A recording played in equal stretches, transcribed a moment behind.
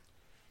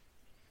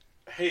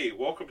Hey,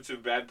 welcome to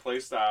Bad Play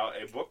Style,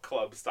 a book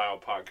club style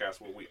podcast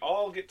where we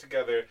all get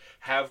together,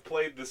 have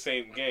played the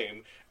same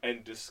game,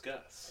 and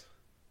discuss.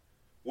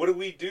 What do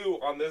we do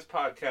on this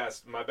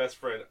podcast, my best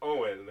friend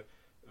Owen,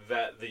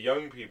 that the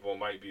young people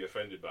might be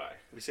offended by?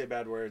 We say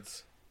bad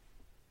words.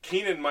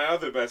 Keenan, my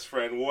other best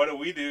friend, what do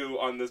we do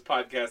on this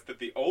podcast that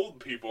the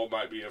old people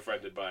might be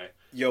offended by?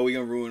 Yo, we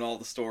gonna ruin all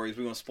the stories.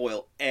 We gonna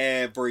spoil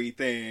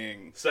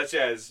everything. Such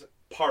as,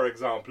 par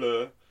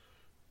exemple,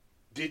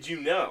 did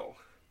you know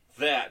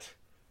that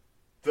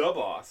the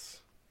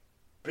boss,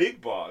 Big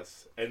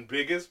Boss, and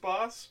Biggest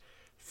Boss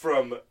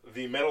from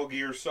the Metal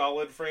Gear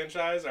Solid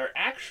franchise are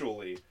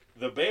actually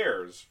the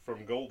bears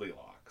from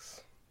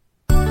Goldilocks?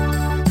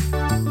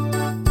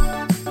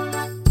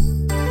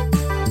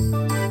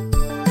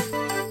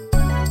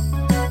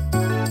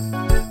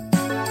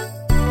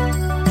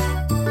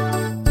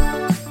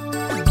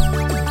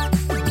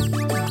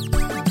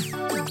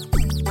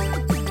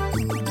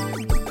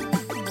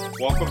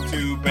 Welcome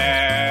to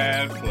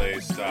Bad Play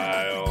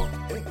Style.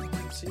 Hey, good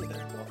to see you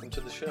there. Welcome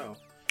to the show.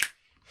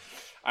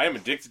 I am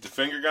addicted to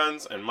finger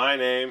guns, and my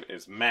name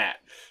is Matt.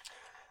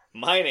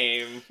 My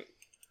name...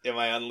 Am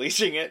I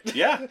unleashing it?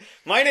 Yeah.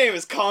 My name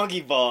is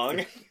Conky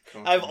Bong.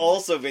 I've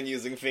also been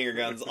using finger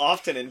guns,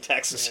 often in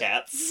text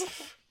chats.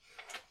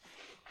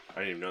 I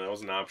didn't even know that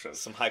was an option.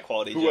 Some high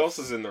quality Who else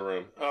is in the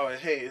room? Oh,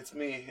 hey, it's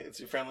me. It's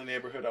your friendly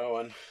neighborhood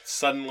Owen.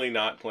 Suddenly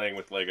not playing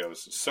with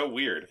Legos. So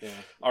weird. Yeah.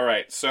 All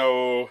right,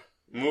 so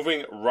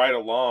moving right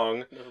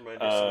along. Never mind,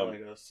 you're so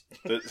Legos.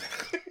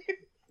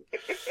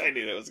 I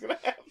knew that was going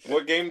to happen.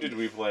 What game did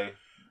we play?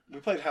 We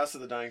played House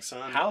of the Dying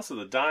Sun. House of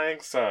the Dying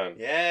Sun.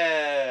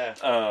 Yeah.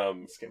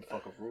 This game full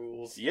of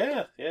rules.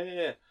 Yeah.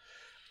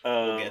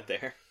 We'll get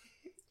there.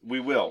 We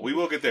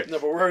will get there. No,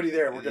 but we're already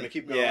there. We're going to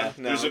keep going. Yeah,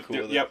 no, I'm cool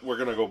with it. Yep, we're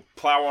going to go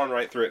plow on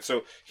right through it.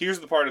 So here's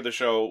the part of the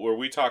show where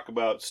we talk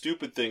about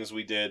stupid things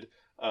we did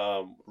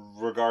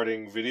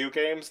regarding video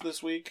games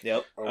this week.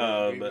 Yep.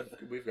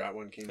 We've got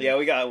one, Keenan. Yeah,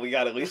 we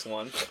got at least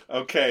one.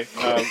 Okay.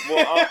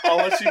 Well, I'll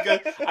let you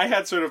guys... I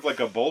had sort of like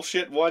a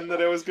bullshit one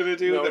that I was going to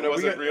do that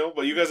wasn't real,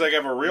 but you guys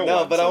have a real one.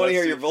 No, but so I want to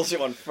hear your bullshit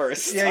one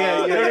first.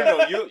 Yeah.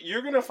 No.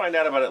 You're going to find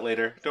out about it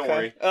later. Don't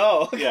worry.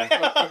 Oh, okay.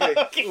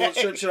 Yeah. Okay. Well,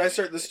 should I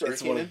start this story,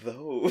 It's Keenan? one of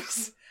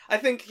those. I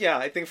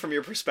think from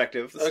your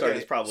perspective, the start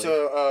is probably...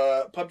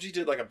 So, PUBG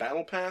did like a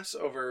battle pass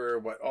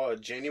over,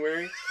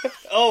 January?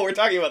 Oh, we're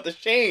talking about the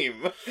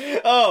shame.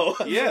 Oh.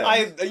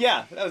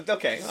 Yeah.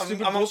 Okay.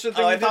 Stupid bullshit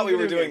thing I we thought did we in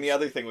were video doing games. the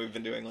other thing we've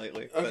been doing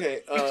lately. but-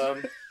 Okay,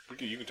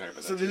 You can talk about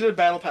that. so they did a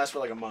battle pass for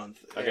like a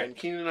month. Okay. And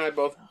Keenan and I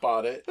both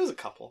bought it. It was a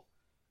couple.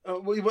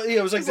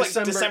 It was like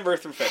December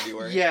through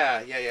February.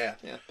 Yeah.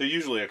 They're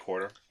usually a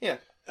quarter. Yeah.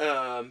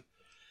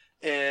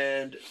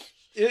 And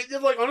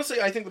it, like, honestly,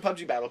 I think the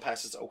PUBG Battle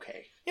Pass is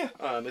okay. Yeah.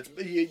 It's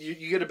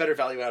you get a better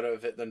value out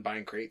of it than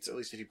buying crates, at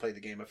least if you play the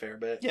game a fair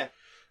bit. Yeah.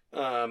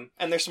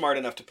 And they're smart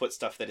enough to put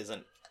stuff that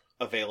isn't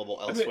available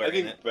elsewhere I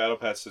think in it. Battle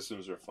Pass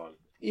systems are fun.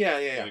 Yeah.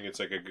 I think it's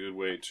like a good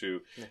way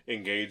to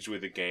engage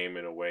with the game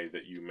in a way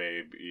that you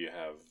maybe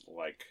have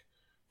like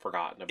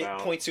forgotten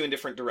about. It points you in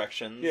different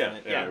directions. Yeah,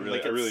 and I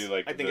really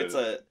like. I think it's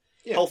a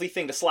healthy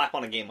thing to slap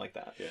on a game like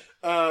that.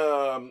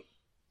 Yeah.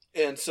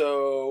 And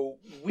so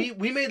we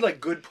made like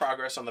good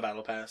progress on the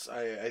Battle Pass.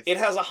 It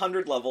has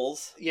 100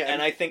 levels. Yeah,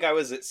 and I think I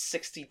was at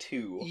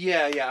 62.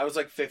 Yeah. I was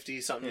like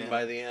 50 something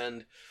by the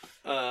end.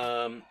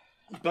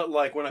 But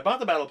like when I bought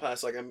the Battle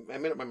Pass, like I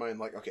made up my mind,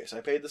 like, okay, so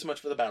I paid this much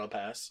for the Battle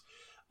Pass.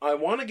 I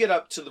want to get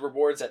up to the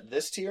rewards at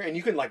this tier, and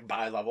you can like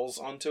buy levels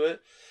onto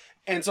it.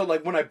 And so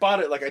like when I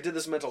bought it, like I did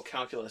this mental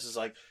calculus, is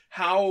like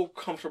how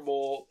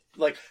comfortable,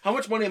 like how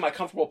much money am I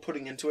comfortable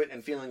putting into it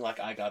and feeling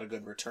like I got a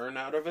good return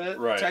out of it,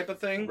 type of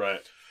thing.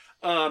 Right.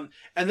 And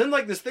then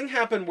like this thing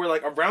happened where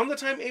like around the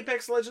time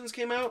Apex Legends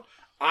came out,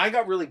 I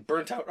got really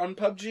burnt out on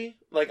PUBG.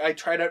 Like I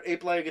tried out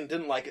Ape Leg and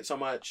didn't like it so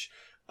much.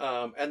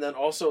 And then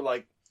also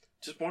like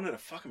just wanted to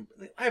fucking...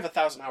 I have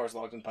 1,000 hours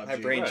logged in PUBG. My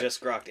brain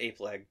just grokked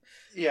Ape Leg.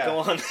 Yeah. Go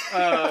on.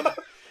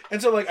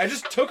 And so, like, I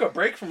just took a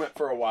break from it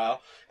for a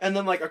while. And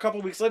then, like, a couple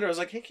weeks later, I was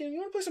like, hey, Kim, you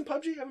want to play some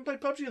PUBG? I haven't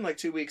played PUBG in, like,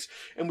 2 weeks.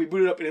 And we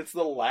booted up, and it's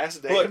the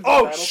last day of the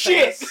oh, Battle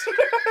shit! Pass.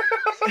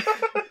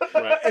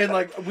 Right. And,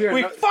 like,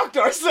 we fucked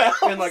ourselves!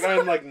 And, like,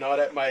 I'm, like, not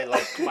at my,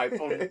 like, my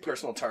own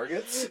personal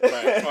targets.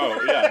 Right.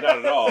 Oh, yeah, not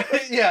at all.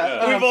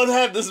 Yeah. We both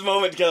had this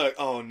moment together, like,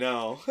 oh,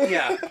 no.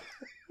 Yeah.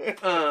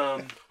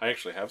 I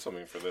actually have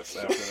something for this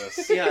after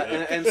this. Yeah,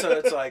 and so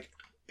it's like,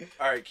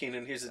 all right,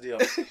 Keenan, here's the deal.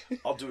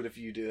 I'll do it if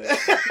you do it.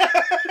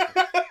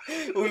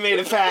 We made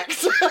a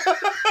pact.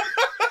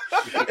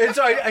 And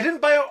so I didn't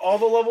buy out all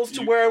the levels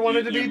to where I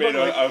wanted to be. You made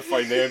a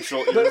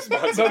financial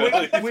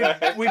irresponsibility.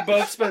 But we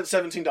both spent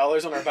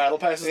 $17 on our battle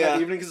passes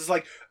that evening because it's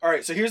like, all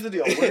right, so here's the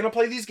deal. We're going to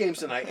play these games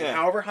tonight, and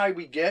however high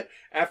we get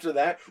after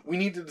that, we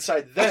need to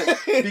decide then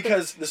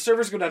because the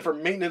servers go down for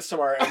maintenance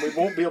tomorrow, and we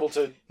won't be able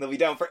to... They'll be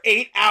down for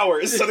 8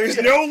 hours, so there's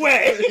no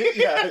way!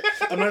 Yeah,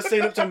 I'm not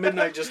staying up till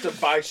midnight just to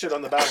buy shit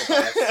on the battle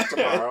pass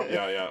tomorrow.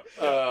 Yeah.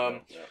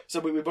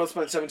 So we both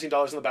spent $17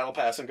 on the battle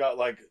pass and got,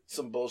 like,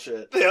 some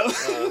bullshit. Yeah.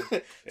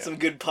 Some some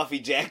good puffy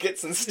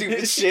jackets and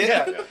stupid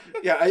shit.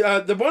 Yeah.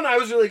 The one I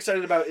was really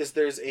excited about is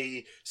there's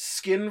a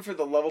skin for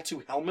the level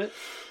 2 helmet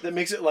that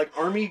makes it like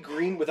army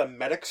green with a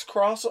medic's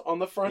cross on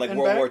the front Like and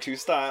World back. War II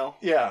style.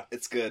 Yeah.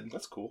 It's good.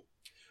 That's cool.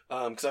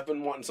 Because I've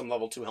been wanting some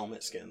level 2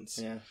 helmet skins.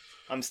 Yeah.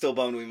 I'm still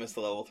bummed we missed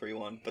the level 3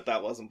 one, but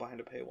that wasn't behind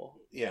a paywall.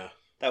 Yeah.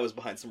 That was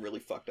behind some really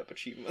fucked up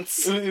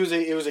achievements. It was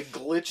a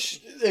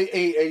glitch,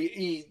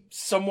 a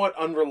somewhat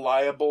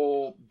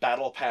unreliable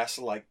battle pass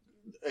like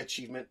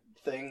achievement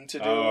thing to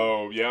do.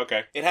 Oh, yeah,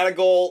 okay. It had a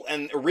goal,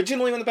 and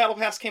originally when the Battle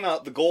Pass came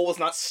out, the goal was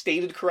not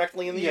stated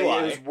correctly in the UI.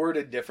 It was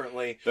worded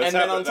differently. And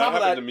then on top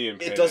of that, to me in it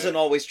Payday. doesn't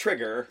always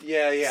trigger.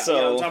 Yeah.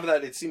 So- On top of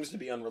that, it seems to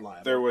be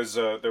unreliable. There was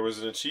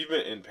an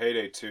achievement in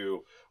Payday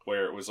 2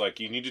 where it was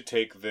like, you need to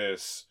take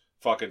this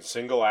fucking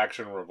single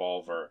action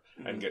revolver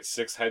and get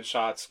 6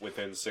 headshots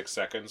within 6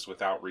 seconds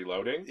without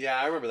reloading. Yeah,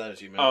 I remember that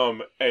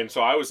achievement. And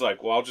so I was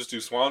like, well, I'll just do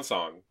Swan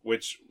Song,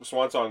 which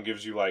Swan Song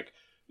gives you like,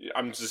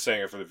 I'm just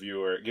saying it for the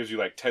viewer, it gives you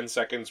like 10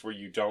 seconds where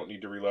you don't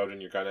need to reload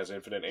and your gun has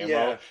infinite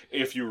ammo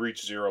if you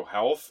reach 0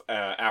 health,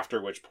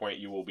 after which point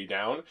you will be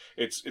down.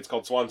 It's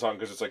called Swan Song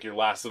because it's like your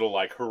last little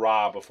like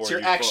hurrah before It's your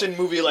you action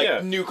movie, like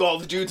nuke all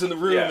the dudes in the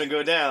room and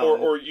go down.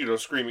 or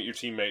scream at your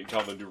teammate and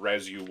tell them to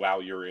res you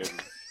while you're in.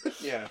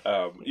 Yeah.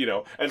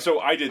 And so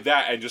I did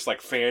that and just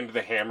like fanned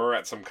the hammer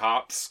at some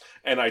cops,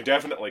 and I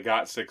definitely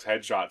got 6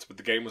 headshots, but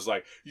the game was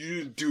like, you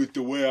didn't do it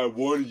the way I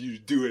wanted you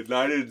to do it, and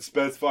I didn't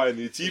specify in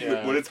the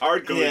achievement when it's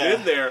hard going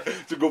in there,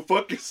 so go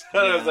fuck yourself.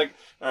 I was like,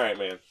 alright,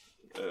 man.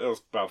 That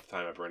was about the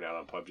time I burned out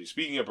on PUBG.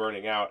 Speaking of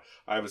burning out,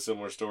 I have a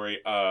similar story.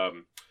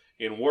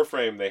 In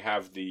Warframe, they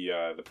have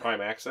the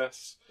Prime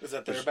Access. Is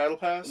that their battle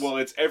pass? Well,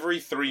 it's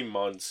every 3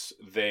 months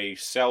they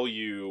sell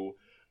you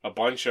a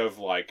bunch of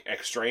like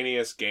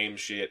extraneous game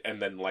shit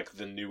and then like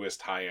the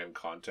newest high-end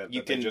content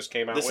they just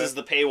came out with. This is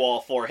the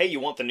paywall for, hey,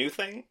 you want the new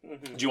thing? Do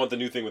you want the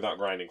new thing without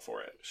grinding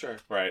for it? Sure.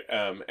 Right.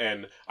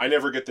 And I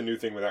never get the new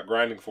thing without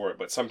grinding for it,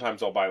 but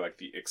sometimes I'll buy like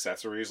the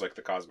accessories, like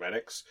the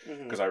cosmetics,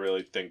 because I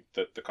really think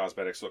that the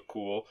cosmetics look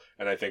cool,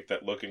 and I think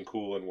that looking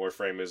cool in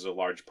Warframe is a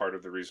large part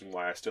of the reason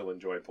why I still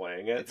enjoy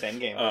playing it. It's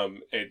endgame.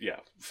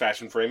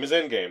 Fashion frame is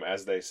endgame,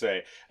 as they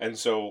say. And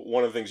so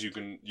one of the things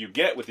you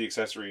get with the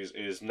accessories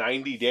is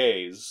 90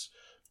 days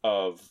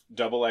of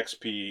double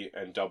XP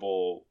and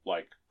double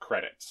like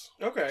credits.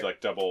 Okay.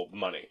 Like double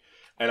money.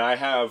 And I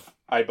have,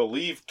 I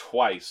believe,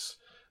 twice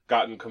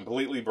gotten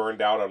completely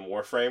burned out on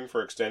Warframe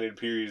for extended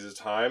periods of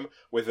time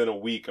within a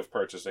week of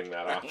purchasing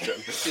that option.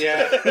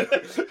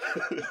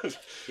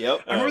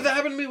 Yep. I remember that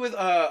happened to me with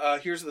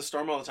Heroes of the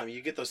Storm all the time.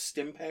 You get those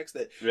stim packs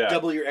that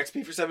double your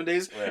XP for 7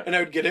 days, and I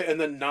would get it and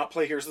then not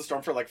play Heroes of the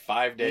Storm for like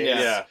 5 days.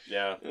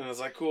 Yeah. And I was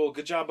like, cool,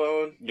 good job,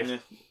 Bowen. Yeah.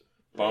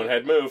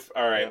 Bonehead move.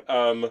 All right.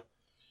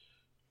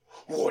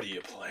 What are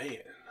you playing?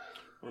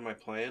 What am I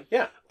playing?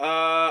 Yeah.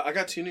 I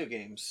got 2 new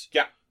games.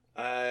 Yeah.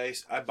 I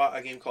bought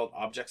a game called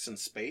Objects in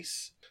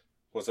Space.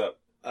 What's up?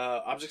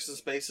 Objects in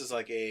Space is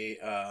like a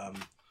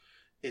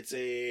it's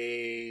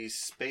a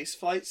space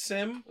flight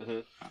sim,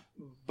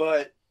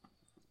 but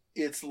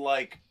it's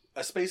like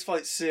a space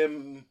flight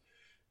sim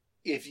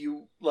if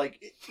you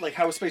like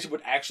how a spaceship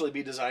would actually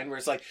be designed, where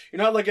it's like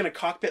you're not like in a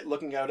cockpit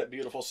looking out at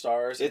beautiful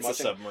stars. It's a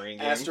submarine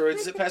game.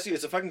 Asteroids that pass you.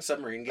 It's a fucking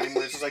submarine game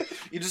where it's just like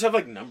you just have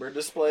like number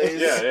displays.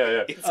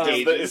 Yeah.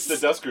 It's the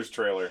Duskers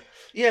trailer.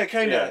 Yeah,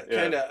 kind of.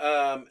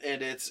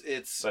 And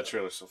it's that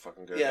trailer's so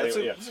fucking good. Yeah,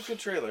 it's a good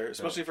trailer,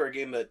 especially for a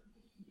game that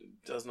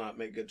does not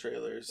make good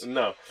trailers.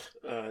 No,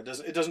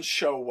 it doesn't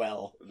show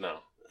well. No.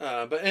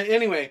 But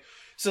anyway,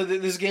 so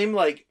this game,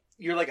 like,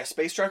 you're like a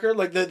space trucker.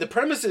 Like, the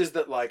premise is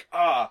that, like,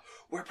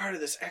 we're part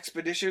of this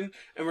expedition,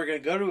 and we're going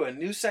to go to a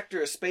new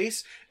sector of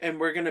space, and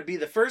we're going to be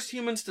the first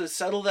humans to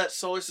settle that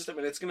solar system,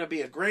 and it's going to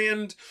be a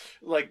grand,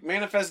 like,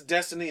 manifest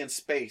destiny in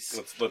space.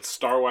 Let's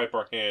star wipe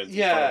our hands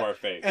in front of our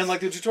face. And,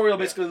 like, the tutorial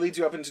basically leads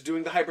you up into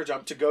doing the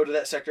hyperjump to go to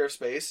that sector of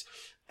space,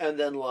 and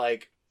then,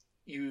 like,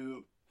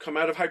 you come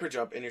out of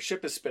hyperjump, and your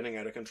ship is spinning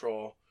out of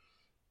control.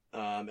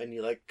 And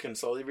you, like, can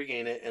slowly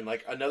regain it, and,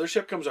 like, another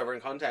ship comes over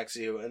and contacts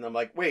you, and I'm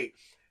like, wait,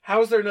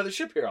 how is there another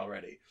ship here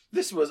already?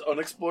 This was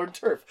unexplored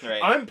turf.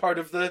 Right. I'm part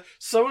of the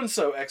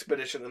so-and-so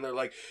expedition. And they're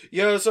like,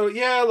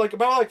 like,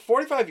 about, like,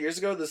 45 years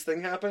ago, this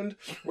thing happened,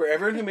 where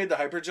everyone who made the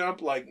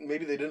hyperjump, like,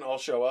 maybe they didn't all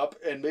show up,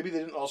 and maybe they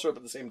didn't all show up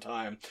at the same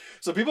time.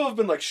 So people have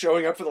been, like,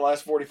 showing up for the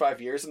last 45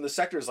 years, and the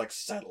sector is, like,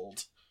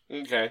 settled.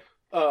 Okay.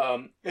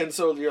 And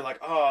so you're like,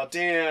 oh,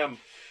 damn.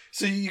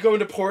 So you go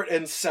into port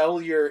and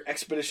sell your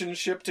expedition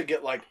ship to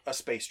get, like, a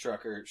space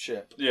trucker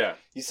ship. Yeah.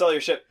 You sell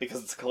your ship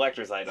because it's a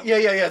collector's item. Yeah.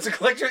 It's a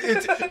collector.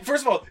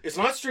 First of all, it's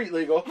not street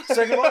legal.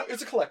 Second of all,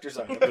 it's a collector's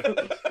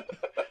item.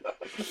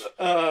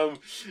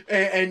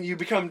 And you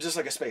become just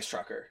like a space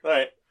trucker.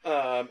 Right.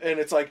 And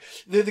it's like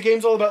the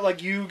game's all about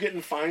like you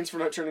getting fines for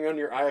not turning on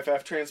your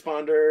IFF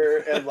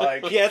transponder and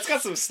like Yeah, it's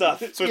got some stuff.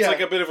 So it's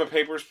like a bit of a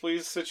Papers,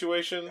 Please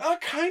situation.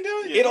 kind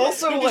of. It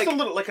also just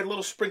a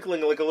little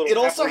sprinkling, like a little. It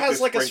also half-length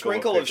has like a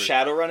sprinkle of Papers.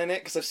 Shadowrun in it,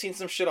 because I've seen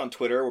some shit on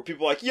Twitter where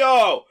people are like,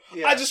 yo,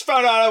 I just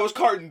found out I was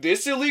carting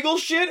this illegal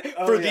shit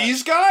for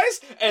these guys,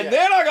 and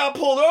then I got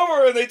pulled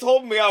over and they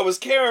told me I was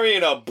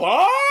carrying a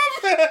bomb?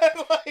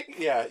 Like,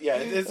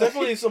 it's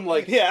definitely some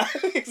like... Yeah,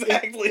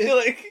 exactly.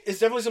 It's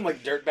definitely some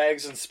like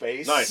dirtbags in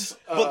space. Nice.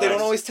 But they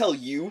don't always tell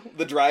you,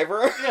 the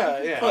driver.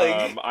 Yeah.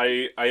 Like,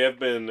 I have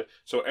been,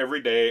 so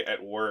every day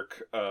at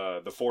work,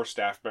 the 4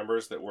 staff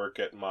members that work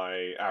at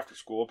my after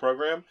school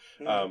program,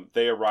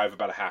 they arrive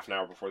about a half an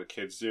hour before the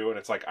kids do, and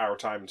it's like our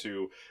time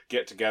to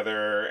get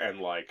together and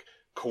like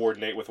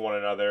coordinate with one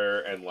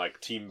another and like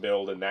team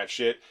build and that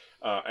shit.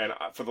 And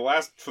for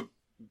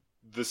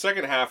the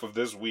second half of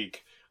this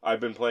week, I've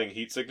been playing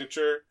Heat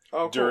Signature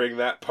during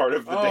that part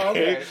of the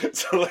day. Okay.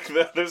 So like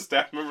the other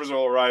staff members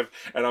will arrive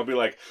and I'll be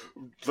like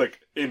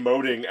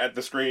emoting at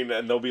the screen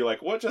and they'll be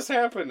like, what just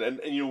happened? And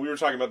you know, we were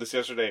talking about this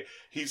yesterday.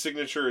 Heat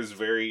Signature is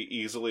very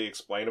easily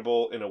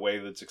explainable in a way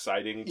that's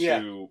exciting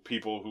to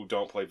people who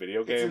don't play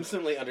video games. It's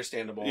instantly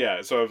understandable.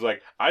 Yeah, so I was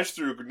like, I just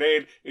threw a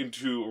grenade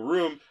into a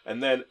room,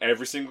 and then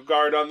every single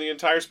guard on the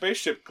entire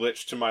spaceship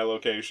glitched to my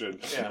location.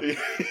 Yeah.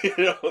 You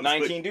know,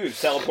 19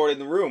 dudes teleported in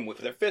the room with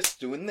their fists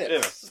doing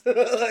this.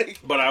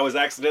 But I was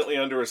accidentally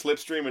under a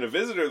slipstream and a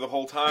visitor the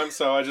whole time,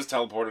 so I just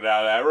teleported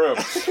out of that room.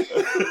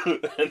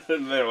 And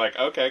then they're like,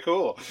 okay,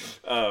 cool.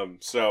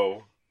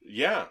 So,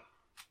 yeah.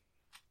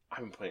 I've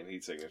been playing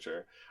Heat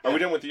Signature. Are we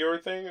done with your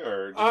thing?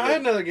 Or I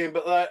had another game,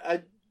 but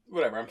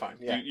whatever, I'm fine.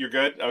 Yeah. You're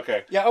good?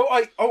 Okay. Yeah,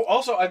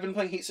 also, I've been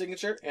playing Heat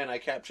Signature, and I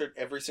captured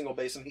every single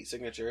base in Heat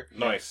Signature.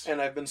 Nice.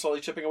 And I've been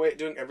slowly chipping away at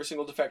doing every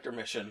single defector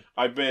mission.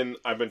 I've been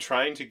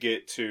trying to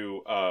get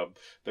to,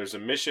 there's a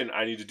mission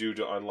I need to do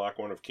to unlock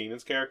one of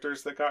Keenan's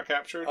characters that got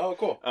captured. Oh,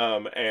 cool.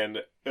 And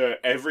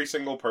every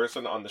single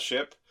person on the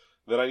ship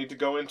that I need to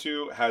go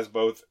into has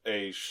both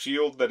a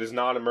shield that is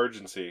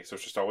non-emergency, so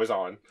it's just always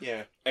on,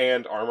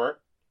 and armor.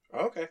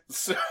 Okay.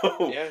 So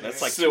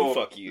That's like 2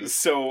 fuck yous.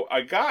 So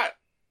I got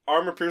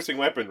armor-piercing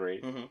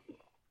weaponry,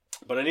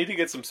 but I need to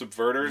get some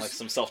subverters, like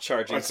some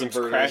self-charging some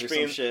subverters crash or some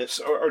beams, shit,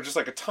 or just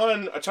like a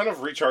ton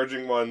of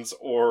recharging ones,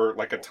 or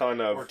like a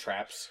ton of or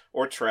traps,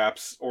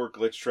 or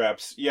glitch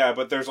traps. Yeah,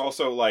 but there's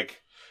also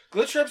like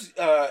glitch traps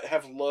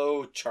have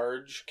low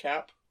charge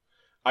cap.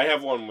 I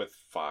have one with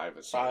 5.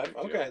 It's 5.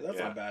 Okay, that's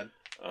not bad.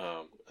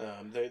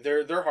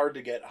 They're hard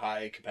to get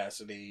high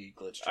capacity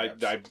glitch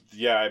traps.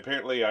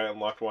 Apparently I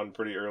unlocked one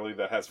pretty early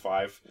that has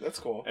 5. That's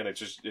cool. And it's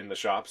just in the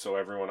shop, so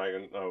everyone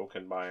I know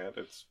can buy it.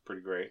 It's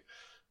pretty great.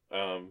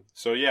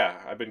 So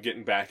yeah, I've been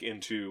getting back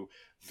into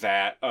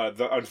that.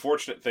 The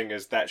unfortunate thing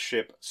is that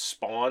ship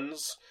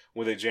spawns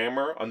with a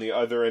jammer on the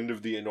other end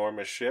of the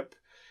enormous ship.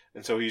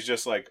 And so he's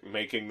just like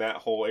making that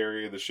whole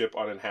area of the ship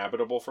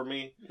uninhabitable for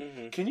me.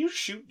 Mm-hmm. Can you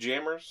shoot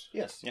jammers?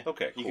 Yes. Yeah.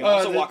 Okay. Cool. You can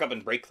also walk up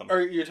and break them.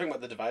 Or you're talking about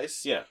the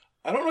device? Yeah.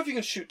 I don't know if you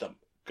can shoot them.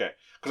 Okay.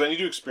 Because I need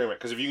to experiment.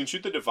 Because if you can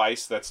shoot the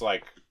device, that's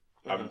like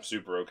I'm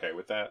super okay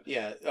with that.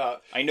 Yeah.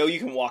 I know you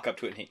can walk up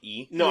to it and hit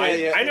E. No,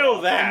 I know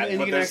that. And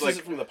but you can there's access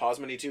it from the pause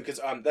menu too, because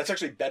that's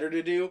actually better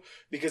to do.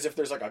 Because if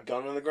there's like a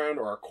gun on the ground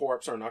or a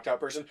corpse or a knocked out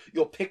person,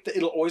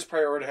 it'll always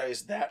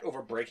prioritize that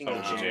over breaking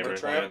the jammer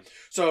trap. Yeah.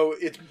 So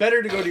it's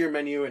better to go to your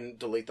menu and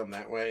delete them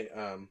that way.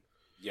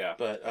 Yeah.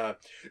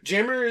 But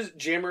jammer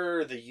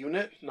the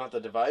unit, not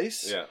the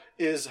device,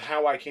 is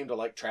how I came to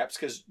like traps,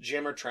 because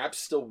jammer traps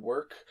still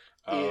work,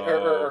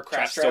 or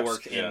crash traps.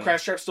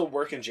 Crash traps still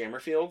work in jammer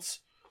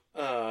fields.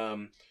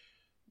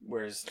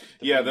 Whereas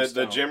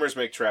the jammers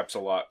make traps a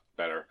lot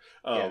better.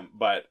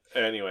 But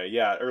anyway,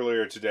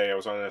 earlier today I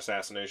was on an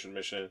assassination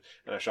mission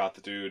and I shot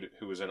the dude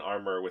who was in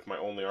armor with my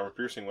only armor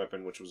piercing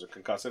weapon, which was a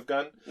concussive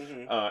gun,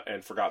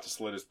 and forgot to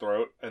slit his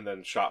throat, and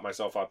then shot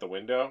myself out the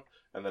window,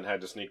 and then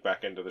had to sneak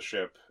back into the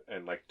ship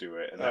and like do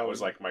it. And that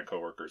was like my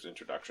coworker's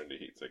introduction to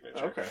Heat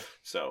Signature. Okay.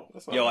 So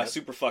I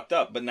super fucked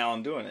up, but now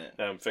I'm doing it.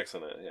 I'm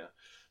fixing it. Yeah.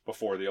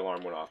 Before the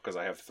alarm went off, because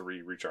I have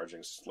 3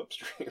 recharging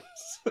slipstreams.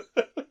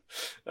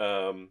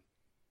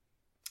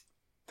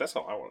 That's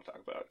all I want to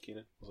talk about.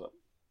 Keenan, what's up?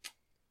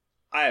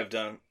 I have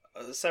done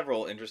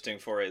several interesting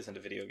forays into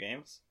video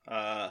games.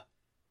 I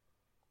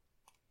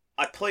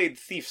played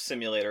Thief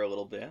Simulator a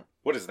little bit.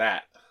 What is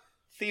that?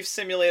 Thief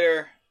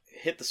Simulator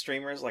hit the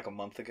streamers like a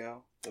month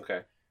ago.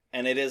 Okay.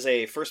 And it is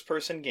a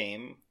first-person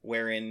game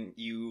wherein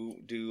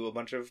you do a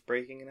bunch of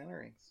breaking and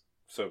enterings.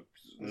 So,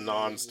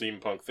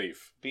 non-steampunk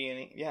Thief.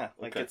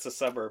 It's a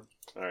suburb.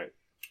 All right.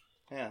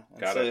 Yeah,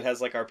 it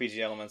has like RPG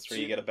elements where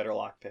you get a better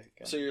lockpick.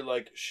 So you're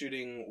like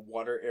shooting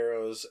water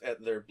arrows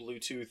at their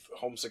Bluetooth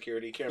home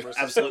security cameras.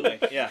 Absolutely,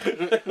 yeah.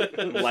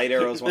 Light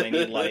arrows when they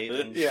need light.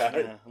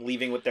 And,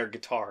 leaving with their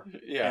guitar.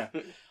 Yeah.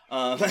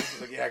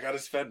 I got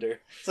his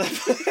Fender.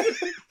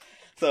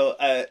 So,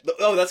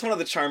 that's one of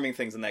the charming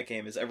things in that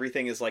game is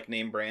everything is like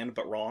name brand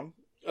but wrong.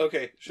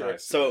 Okay, sure.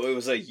 Nice. So it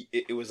was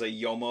a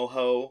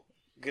Yomoho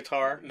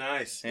guitar.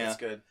 Nice. Yeah. That's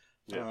good.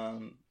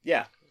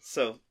 Yeah.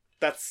 So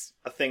that's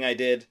a thing I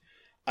did.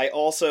 I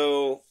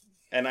also,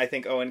 and I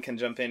think Owen can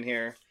jump in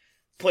here,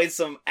 played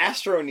some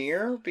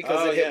Astroneer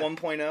because it hit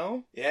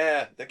 1.0.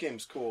 Yeah, that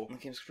game's cool. That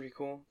game's pretty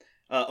cool.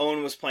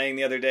 Owen was playing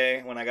the other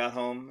day when I got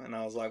home, and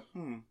I was like,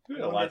 You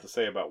had a lot to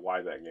say about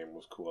why that game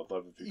was cool. I'd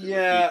love if you could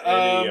Yeah, repeat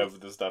any of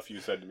the stuff you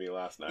said to me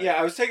last night. Yeah,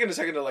 I was taking a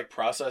second to like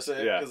process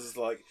it Yeah. because it's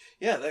like,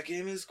 yeah, that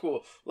game is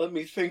cool. Let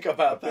me think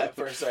about that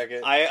for a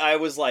second. I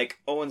was like,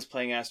 Owen's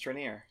playing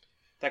Astroneer.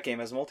 That game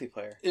has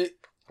multiplayer. I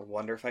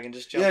wonder if I can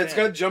just jump in. It's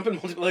got jump in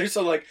multiplayer,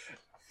 so like,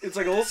 it's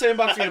like a little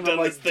sandbox game. I've I'm done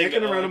like this thing dicking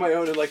at around home. on my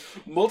own, and like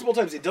multiple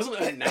times it doesn't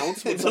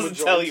announce when It someone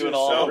doesn't tell joins you your at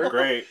all. server. Oh,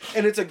 great.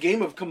 And it's a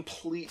game of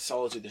complete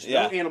solitude. There's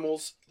Yeah. no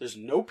animals. There's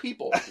no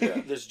people.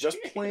 There's just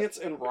plants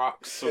and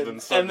rocks. So and then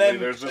And suddenly then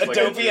there's just a like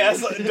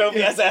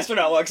dopey ass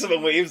astronaut walks up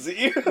and waves at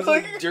you. this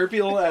like derpy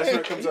little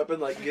astronaut comes up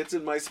and like gets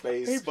in my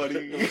space. Hey,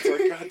 buddy. And it's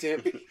like, God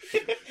damn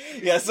it.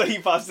 Yeah, so he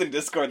pops in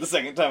Discord the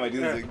second time I do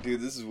this. Like, dude,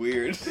 this is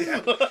weird.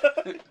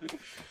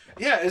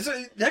 Yeah,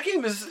 that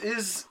game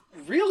is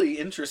really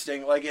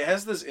interesting. Like, it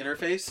has this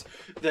interface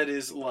that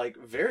is like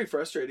very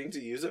frustrating to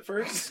use at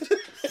first.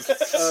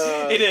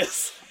 It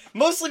is.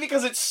 Mostly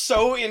because it's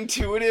so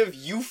intuitive,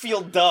 you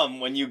feel dumb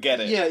when you get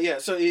it. Yeah.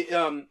 So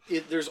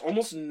there's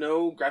almost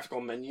no graphical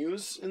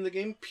menus in the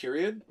game.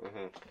 Period.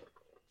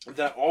 Mhm.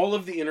 That all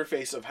of the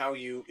interface of how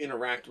you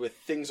interact with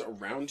things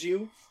around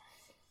you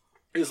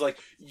is like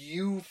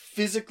you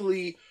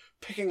physically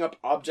picking up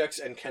objects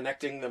and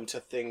connecting them to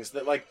things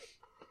that like.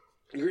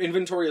 Your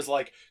inventory is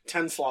like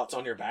 10 slots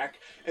on your back,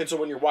 and so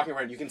when you're walking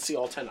around, you can see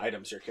all 10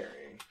 items you're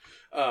carrying.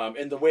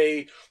 And the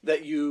way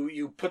that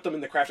you put them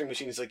in the crafting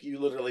machine is like you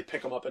literally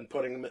pick them up and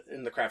putting them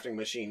in the crafting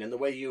machine. And the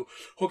way you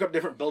hook up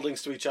different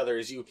buildings to each other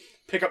is you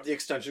pick up the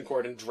extension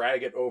cord and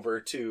drag it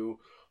over to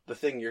the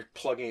thing you're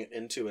plugging it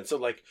into. And so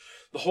like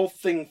the whole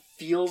thing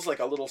feels like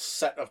a little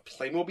set of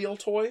Playmobil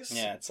toys.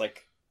 Yeah, it's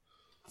like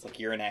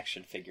you're an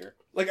action figure.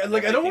 Like I don't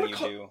want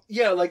to Everything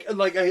you call, I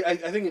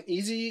think an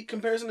easy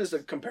comparison is to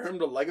compare them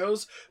to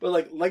Legos, but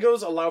like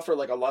Legos allow for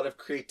like a lot of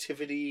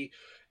creativity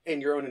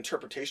and your own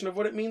interpretation of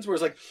what it means,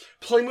 whereas like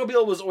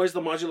Playmobil was always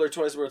the modular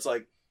toys where it's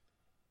like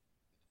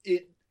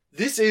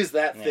this is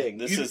that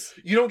thing.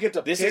 You don't get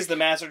to This pick. is the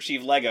Master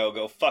Chief Lego.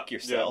 Go fuck Yeah,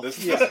 yourself. this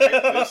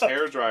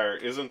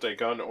hairdryer isn't a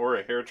gun or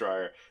a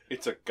hairdryer.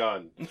 It's a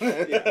gun.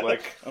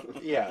 Like,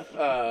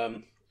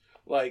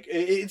 Like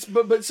it's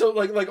but so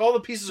like all the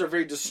pieces are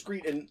very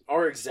discrete and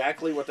are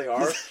exactly what they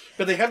are,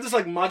 but they have this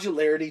like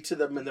modularity to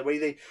them and the way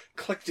they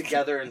click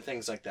together and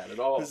things like that. It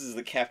all. This is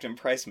the Captain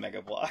Price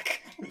Mega Block.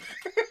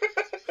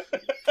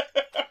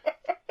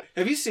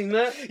 Have you seen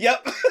that?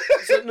 Yep.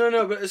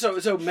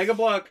 So Mega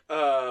Block.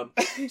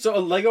 So a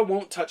Lego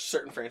won't touch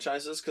certain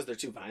franchises because they're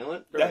too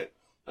violent, right?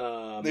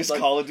 There's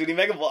Call of Duty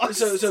Mega Blocks.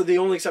 So the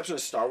only exception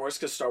is Star Wars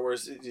because Star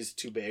Wars is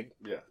too big.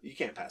 Yeah. You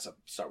can't pass up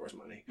Star Wars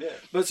money. Yeah.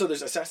 But so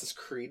there's Assassin's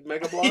Creed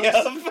Mega Blocks.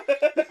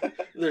 Yep.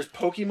 There's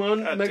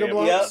Pokemon God Mega damn it.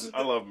 Blocks.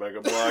 I love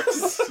Mega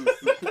Blocks.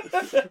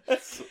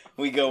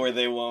 We go where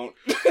they won't.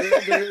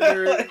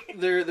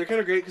 They're kind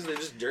of great because they're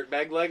just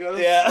dirtbag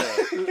Legos. Yeah.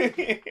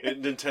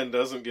 Nintendo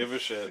doesn't give a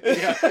shit.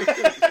 Yeah.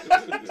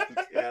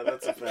 Yeah,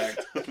 that's a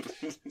fact.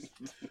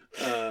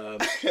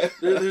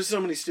 There's so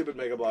many stupid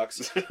Mega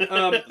Blocks.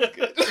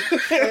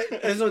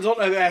 As an adult,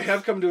 I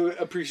have come to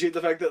appreciate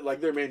the fact that like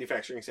their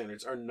manufacturing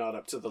standards are not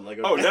up to the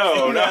Lego. Oh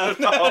no,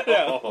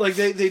 no. Like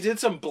they did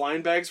some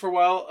blind bags for a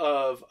while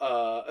of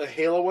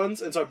Halo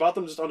ones, and so I bought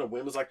them just on a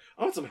whim. I was like,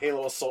 I want some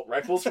Halo assault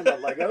rifles from the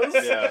Legos.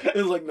 Yeah. It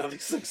was like, no,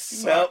 these things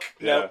suck.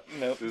 Nope.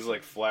 This is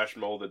like flash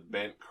molded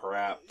bent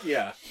crap.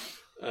 Yeah.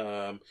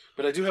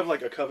 But I do have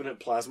like a Covenant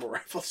plasma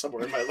rifle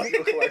somewhere in my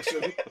Lego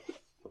collection.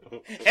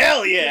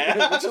 Hell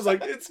yeah! Which is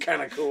like, it's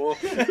kind of cool.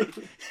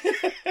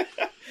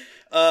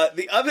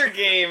 The other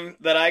game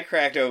that I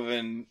cracked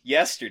open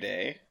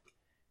yesterday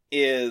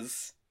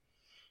is...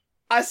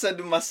 I said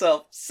to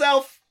myself,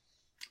 Self,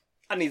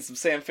 I need some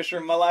Sam Fisher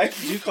in my life.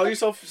 Do you call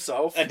yourself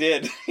Self? I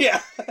did.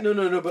 Yeah.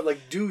 No, but like,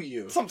 do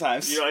you?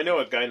 Sometimes. You know, I know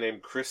a guy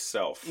named Chris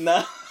Self.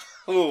 No.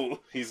 Ooh.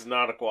 He's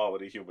not a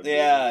quality human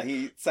Yeah,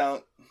 being.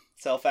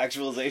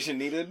 self-actualization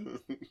needed.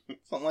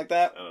 Something like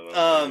that. I don't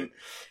know. Maybe.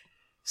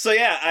 So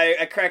yeah,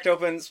 I cracked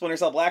open Splinter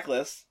Cell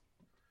Blacklist.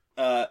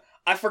 I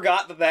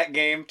forgot that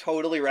game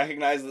totally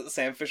recognized that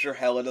Sam Fisher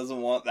hella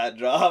doesn't want that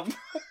job.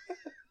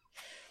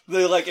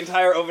 The like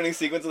entire opening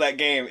sequence of that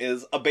game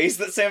is a base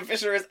that Sam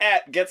Fisher is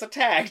at gets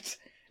attacked,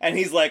 and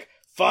he's like,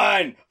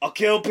 fine, I'll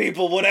kill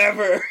people,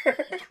 whatever.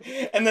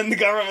 And then the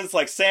government's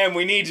like, Sam,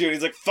 we need you. And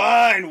he's like,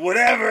 fine,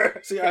 whatever.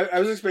 See, I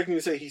was expecting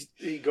you to say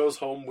he goes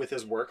home with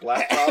his work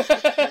laptop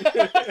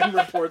and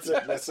reports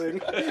it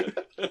missing.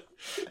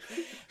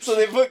 So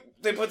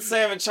they put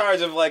Sam in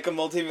charge of like a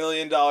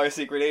multi-million-dollar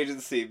secret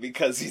agency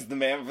because he's the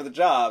man for the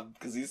job,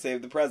 because he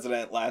saved the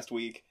president last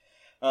week.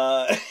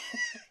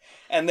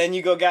 And then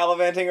you go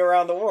gallivanting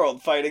around the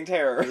world fighting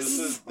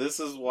terrorists. This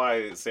is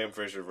why Sam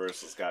Fisher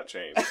versus got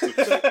changed.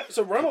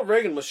 So Ronald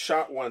Reagan was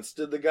shot once.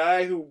 Did the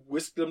guy who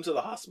whisked him to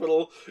the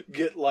hospital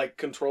get like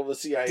control of the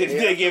CIA? Did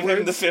they give him the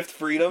afterwards? fifth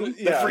freedom?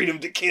 The Yeah. freedom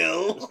to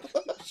kill?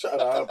 Shut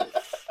up.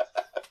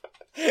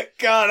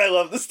 God, I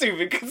love the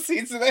stupid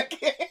conceits in that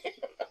game.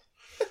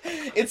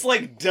 It's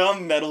like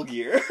dumb Metal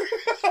Gear.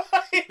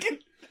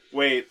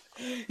 Wait.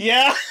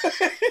 Yeah.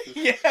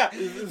 Yeah.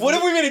 What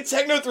if we made a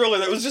techno thriller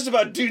that was just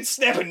about dudes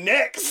snapping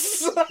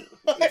necks?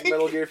 It's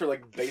Metal Gear for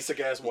like basic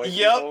ass white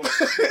Yep. people.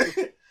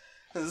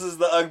 This is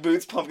the Ugg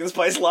Boots Pumpkin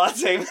Spice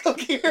Latte Metal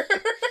Gear.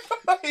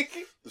 Like,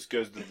 This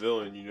guy's the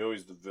villain. You know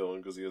he's the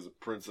villain because he has a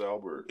Prince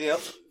Albert. yep.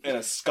 And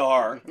a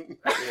scar.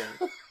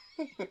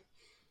 Yeah.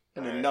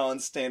 And a Alright.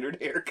 non-standard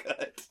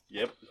haircut.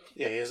 Yep.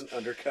 Yeah, he has an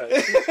undercut.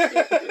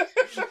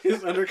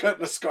 He's undercut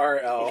and a scar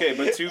L. Okay,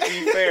 but to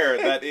be fair,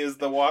 that is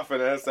the Waffen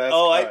SS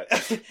Oh,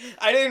 cut.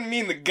 I didn't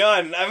mean the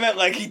gun. I meant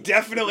like he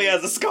definitely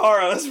has a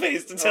scar on his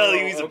face to tell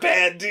you he's a okay.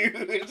 bad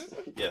dude.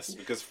 Yes,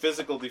 because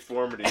physical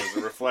deformity is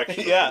a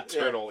reflection Yeah. of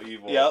eternal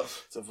evil. Yep.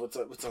 So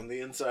what's on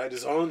the inside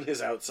is on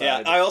his outside.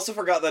 Yeah, I also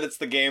forgot that it's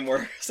the game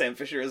where Sam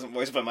Fisher isn't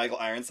voiced by Michael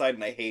Ironside,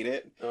 and I hate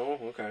it. Oh,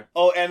 okay.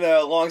 Oh, and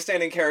the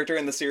long-standing character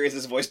in the series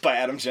is voiced by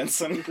Adam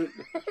Jensen.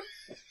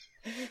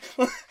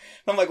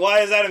 I'm like, why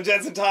is Adam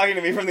Jensen talking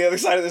to me from the other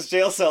side of this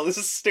jail cell? This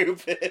is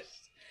stupid.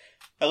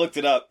 I looked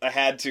it up. I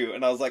had to,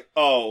 and I was like,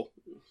 oh,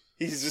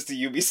 he's just a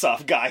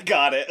Ubisoft guy.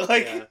 Got it.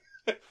 Like, Yeah.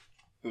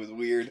 it was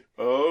weird.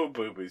 Oh,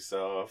 booby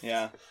soft.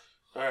 Yeah.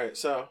 All right,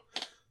 so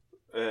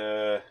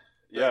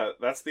Yeah,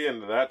 that's the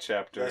end of that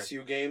chapter. that's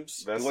you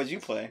games. That's What'd you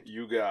play?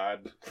 You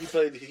God. You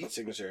played Heat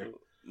Signature.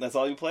 That's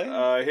all you play?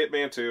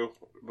 Hitman 2,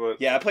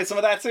 but Yeah, I played some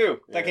of that too.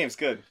 That Yeah. game's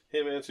good.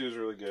 Hitman 2 is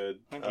really good.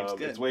 That game's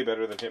good. It's way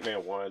better than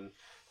Hitman 1.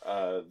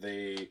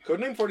 They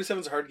Codename 47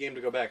 is a hard game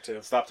to go back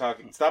to. stop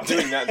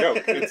doing that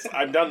joke.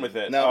 I'm done with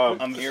it. No,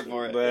 I'm here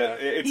for it.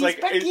 But Yeah. it's He's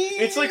like back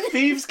it's in. like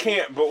Thieves'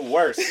 Camp, but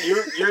worse.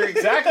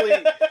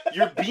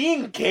 You're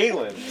being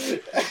Galen.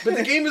 But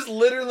the game is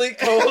literally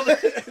called.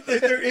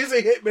 There is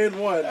a Hitman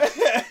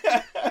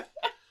 1.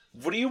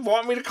 What do you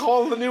want me to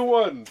call the new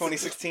one?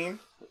 2016?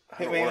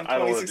 I don't Hitman want- I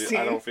don't wanna do- 2016?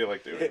 I don't feel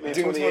like doing Hitman that.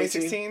 Doom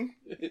 2018?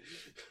 2016?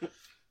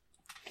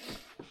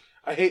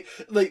 I hate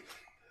like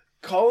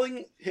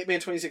calling Hitman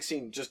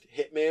 2016 just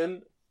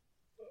Hitman.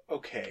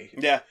 Okay,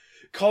 Yeah.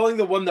 calling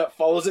the one that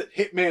follows it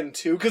Hitman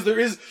 2 because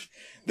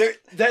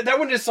that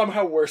one is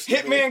somehow worse. To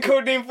Hitman me.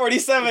 Codename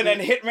 47 and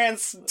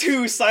Hitman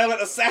 2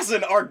 Silent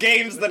Assassin are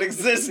games that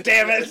exist,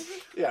 damn it!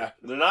 Yeah,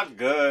 They're not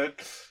good.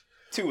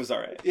 2 was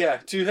alright. yeah.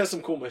 2 has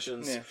some cool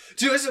missions. Yeah.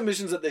 2 has some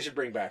missions that they should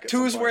bring back. At 2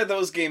 some is point. where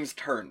those games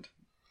turned.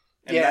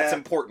 And Yeah. that's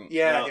important.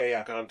 Yeah, No,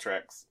 yeah.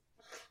 Contracts.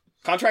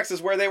 Contracts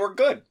is where they were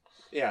good.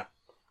 Yeah,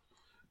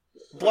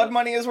 Blood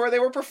Money is where they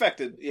were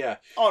perfected. yeah.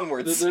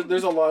 Onwards.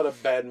 There's a lot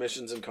of bad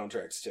missions in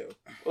contracts too.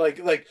 Like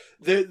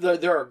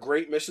there are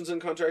great missions in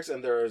contracts,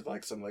 and there are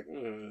like some like.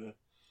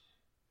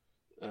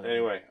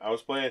 Anyway, I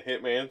was playing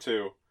Hitman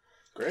 2.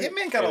 great.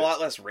 Hitman got a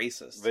lot less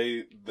racist.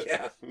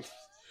 Yeah.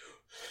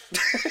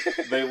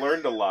 They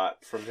learned a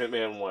lot from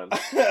Hitman 1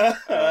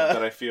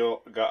 that I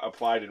feel got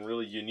applied in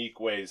really unique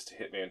ways to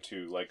Hitman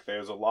 2. Like,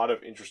 there's a lot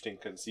of interesting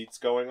conceits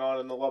going on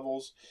in the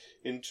levels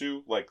in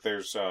 2. Like,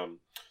 there's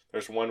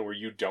one where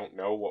you don't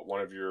know what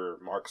one of your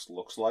marks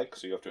looks like,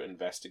 so you have to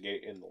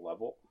investigate in the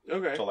level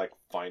Okay. to, like,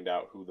 find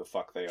out who the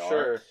fuck they are.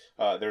 Sure.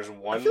 There's I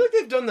one... feel like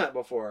they've done that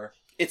before.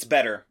 It's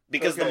better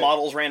because the Okay.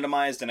 model's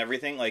randomized and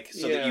everything, like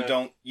so that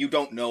Yeah. you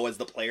don't know as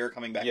the player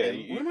coming back Yeah, in.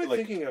 you- What am I like,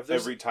 thinking of?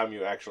 every time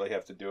you actually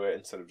have to do it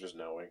instead of just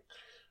knowing.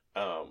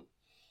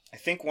 I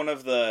think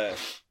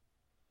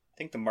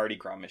the Mardi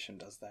Gras mission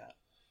does that.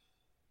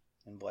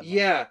 In Blood Money.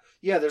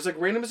 Yeah. There's like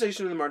randomization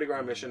in the Mardi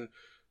Gras Mhm. mission.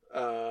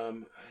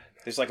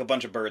 There's like a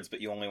bunch of birds,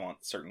 but you only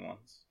want certain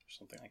ones or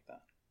something like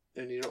that.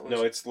 And you don't.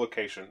 No, it's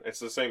location. It's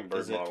the same bird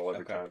Is it? model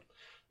every Okay. time.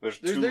 There's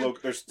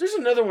There's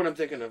another one I'm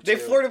thinking of. They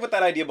too. flirted with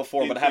that idea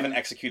before, but In- haven't in-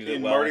 executed it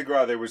in well. Mardi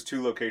Gras, there was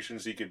 2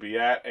 locations you could be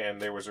at,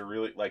 and there was a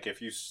really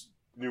if you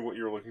knew what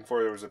you were looking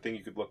for, there was a thing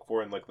you could look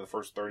for in like the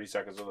first 30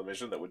 seconds of the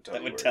mission that would tell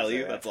That you. would where tell it's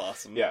you. at. That's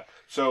awesome. Yeah.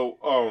 So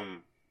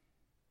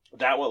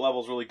that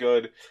level's really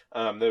good.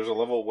 There's a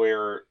level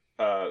where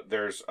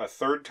there's a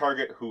third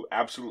target who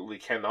absolutely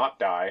cannot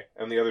die,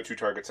 and the other 2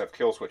 targets have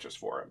kill switches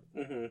for him.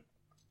 Mm-hmm.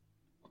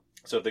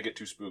 So if they get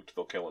too spooked,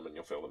 they'll kill him, and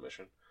you'll fail the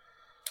mission.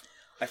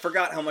 I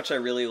forgot how much I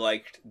really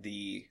liked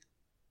the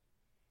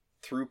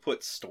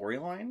throughput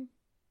storyline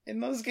in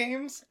those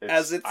games.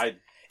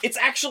 It's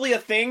actually a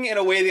thing in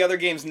a way the other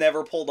games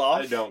never pulled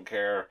off. I don't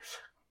care.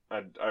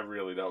 I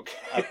really don't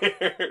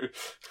care.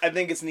 I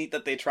think it's neat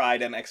that they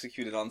tried and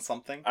executed on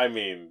something. I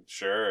mean,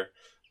 sure,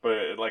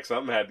 but like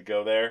something had to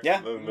go there. Yeah,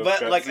 Those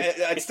but like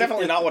cutscenes. it's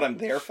definitely not what I'm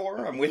there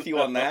for. I'm with you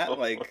on that.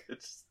 Like,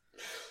 It's-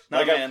 no,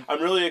 like, man.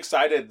 I'm really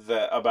excited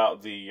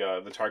about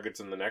the targets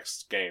in the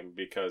next game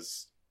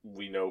because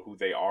we know who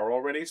they are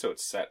already, so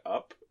it's set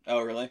up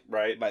Oh, really?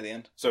 right. By the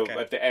end? So Okay.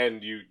 at the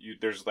end, you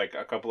there's like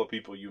a couple of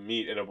people you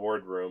meet in a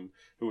boardroom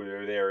who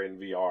are there in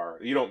VR.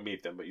 You don't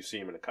meet them, but you see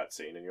them in a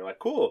cutscene, and you're like,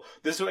 "Cool,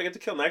 this is who I get to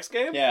kill next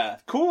game." Yeah.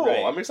 Cool.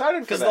 Right. I'm excited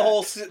for Because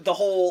that. the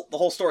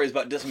whole story is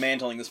about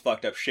dismantling this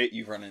fucked up shit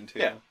you've run into.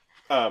 Yeah.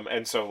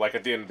 And so, like,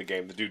 at the end of the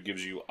game, the dude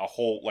gives you a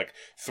whole, like,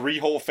 3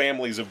 whole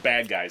families of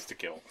bad guys to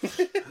kill.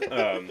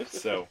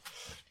 So,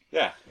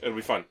 yeah, it'll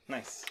be fun.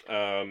 Nice.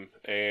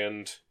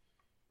 And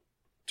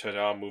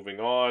ta-da, moving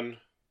on.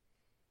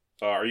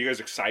 Are you guys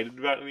excited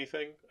about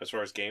anything as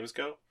far as games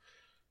go?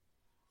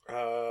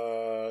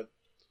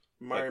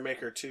 Mario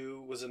Maker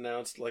 2 was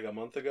announced like a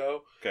month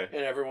ago. Okay.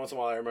 And every once in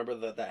a while I remember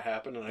that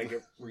happened and I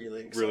get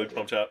really excited. Really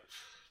pumped up.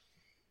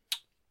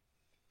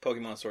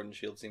 Pokemon Sword and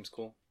Shield seems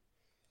cool.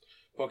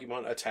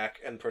 Pokemon Attack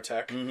and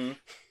Protect. Mm-hmm.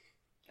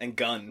 And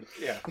Gun.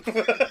 Yeah.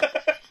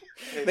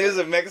 There's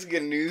a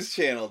Mexican news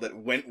channel that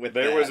went with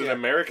that. There was an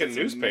American It's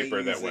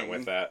newspaper that amazing. went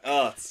with that.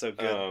 Oh, it's so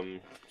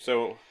good.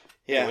 So...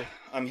 yeah, anyway.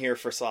 I'm here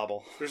for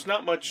Sobble. There's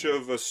not much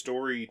of a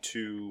story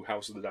to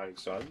House of the Dying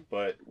Sun,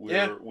 but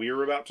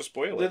we're about to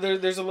spoil it.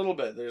 There's a little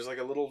bit. There's like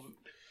a little...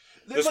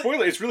 The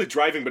spoiler, it's really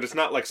driving, but it's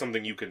not like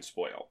something you can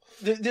spoil.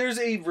 There's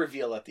a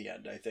reveal at the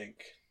end, I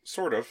think.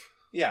 Sort of.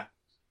 Yeah.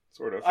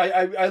 Sort of.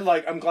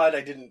 I'm glad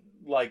I didn't,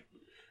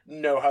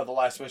 know how the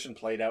last mission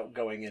played out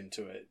going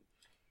into it.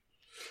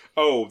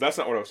 Oh, that's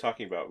not what I was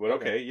talking about. But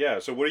okay, yeah.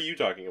 So what are you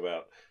talking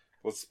about?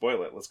 Let's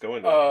spoil it. Let's go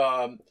into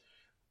it.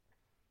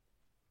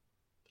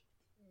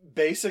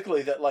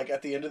 Basically, that,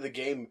 at the end of the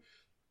game,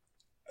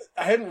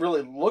 I hadn't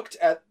really looked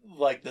at,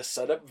 the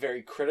setup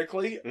very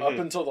critically up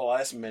until the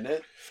last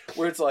minute,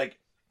 where it's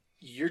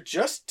you're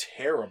just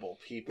terrible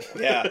people.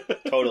 Yeah,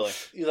 totally.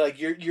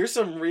 You're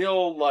some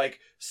real,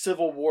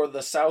 Civil War,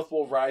 the South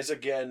will rise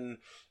again,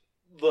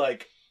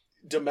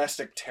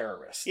 domestic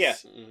terrorists. Yeah.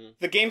 Mm-hmm.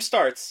 The game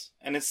starts,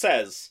 and it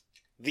says,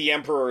 the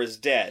Emperor is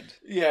dead.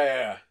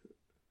 Yeah.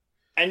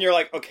 And you're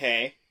like,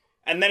 okay.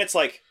 And then it's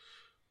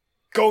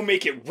go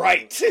make it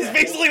right, is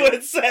basically what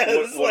it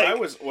says.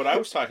 What I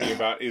was talking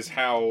about is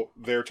how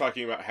they're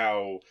talking about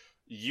how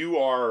you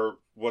are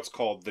what's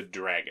called the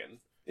dragon.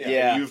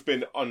 Yeah. You've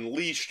been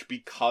unleashed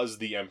because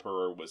the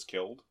Emperor was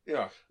killed.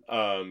 Yeah.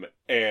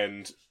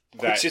 And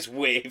that, which is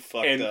way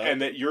fucked up.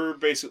 And that you're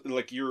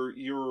basically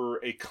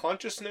you're a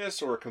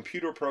consciousness or a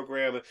computer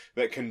program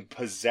that can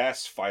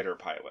possess fighter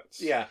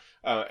pilots. Yeah.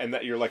 And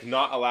that you're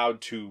not allowed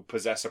to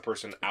possess a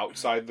person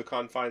outside the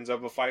confines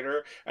of a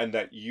fighter, and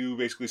that you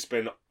basically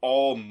spend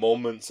all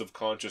moments of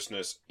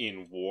consciousness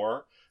in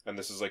war. And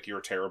this is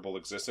your terrible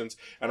existence.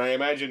 And I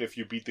imagine if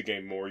you beat the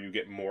game more, you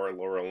get more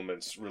lore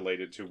elements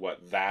related to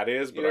what that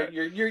is. But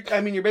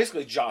you're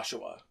basically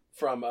Joshua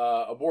from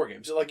a war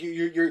game. So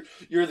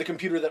you're the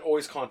computer that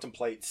always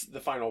contemplates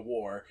the final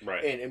war,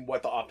 right? And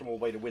what the optimal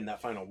way to win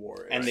that final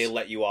war is. And they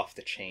let you off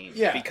the chain,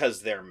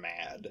 because they're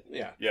mad.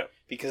 Yeah.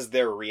 Because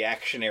they're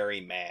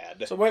reactionary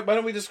mad. So why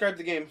don't we describe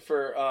the game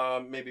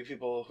for maybe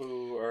people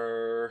who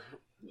are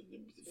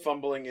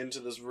fumbling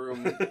into this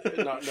room and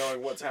not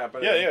knowing what's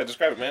happening. Yeah,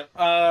 describe it, man.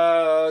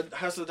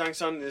 House of the Dying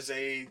Sun is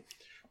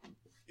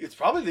it's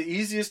probably the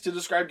easiest to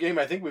describe game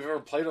I think we've ever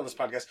played on this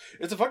podcast.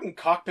 It's a fucking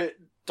cockpit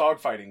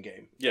dogfighting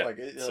game. Yeah.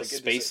 It's a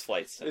space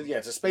flight sim. Yeah,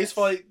 it's a space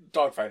flight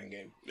dogfighting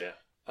game.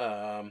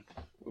 Yeah.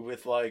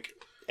 With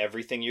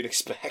everything you'd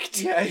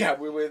expect. Yeah,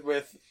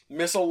 with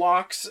missile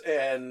locks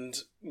and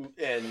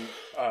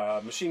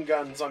machine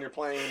guns on your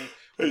plane.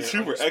 It's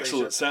super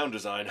excellent sound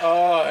design.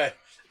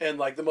 And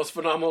the most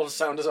phenomenal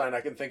sound design I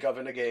can think of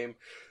in a game.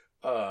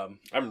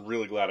 I'm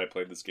really glad I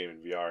played this game in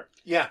VR.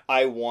 Yeah.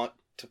 I want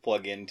to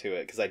plug into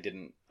it because I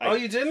didn't.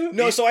 You didn't?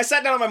 No, so I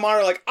sat down on my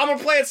monitor I'm going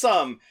to play it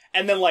some.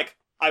 And then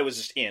I was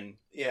just in.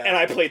 Yeah. And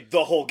I played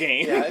the whole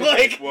game. Yeah,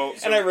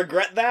 and I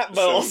regret that,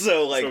 but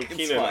also so it's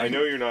Keenan, fine. I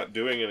know you're not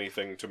doing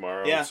anything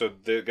tomorrow. Yeah. So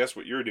guess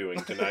what you're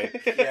doing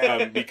tonight?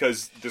 Yeah.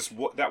 Because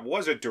that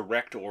was a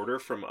direct order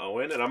from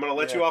Owen, and I'm going to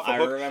let you off the I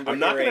hook. remember I'm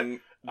not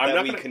hearing gonna,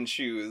 that we can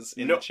choose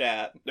in the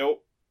chat.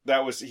 Nope.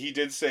 He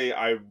did say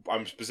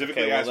I'm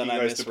specifically Okay, well, asking then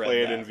you I guys to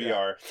play it in misread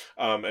VR.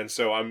 And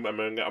so I'm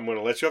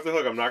gonna let you off the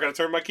hook. I'm not gonna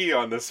turn my key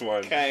on this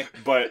one. Okay.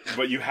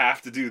 But you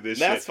have to do this.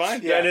 That's shit.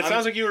 fine. Yeah, and it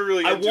sounds like you were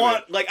really.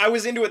 I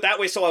was into it that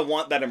way, so I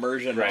want that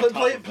immersion. Right.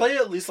 Play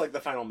at least the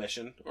final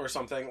mission or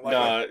something.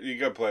 Nah, you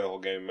gotta play the whole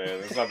game,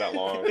 man. It's not that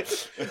long.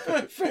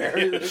 Fair.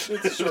 It's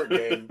a short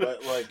game,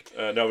 but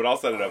no, but I'll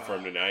set it up for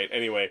him tonight.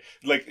 Anyway,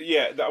 what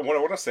I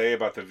want to say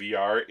about the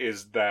VR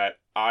is that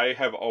I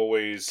have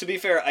always. To be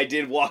fair, I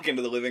did walk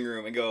into the living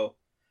room and go,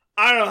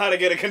 I don't know how to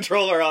get a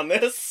controller on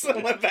this. I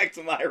went back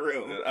to my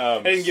room. I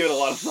didn't give it a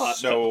lot of thought.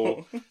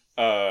 So,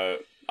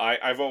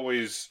 I've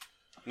always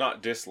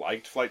not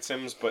disliked flight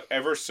sims, but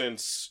ever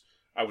since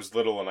I was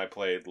little and I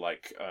played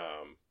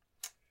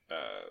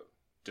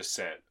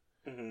Descent,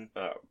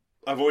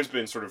 I've always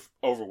been sort of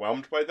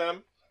overwhelmed by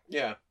them.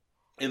 Yeah.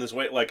 In this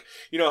way,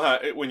 you know how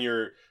when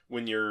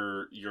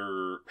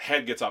your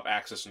head gets off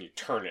axis and you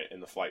turn it in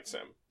the flight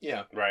sim.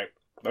 Yeah. Right.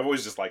 I've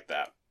always just liked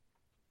that.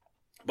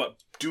 But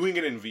doing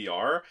it in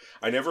VR,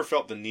 I never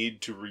felt the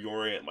need to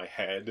reorient my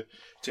head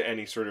to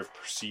any sort of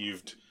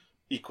perceived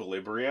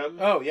equilibrium.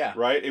 Oh, yeah.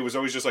 Right? It was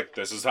always just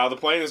this is how the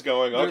plane is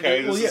going.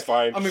 Okay, this is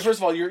fine. I mean, first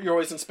of all, you're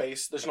always in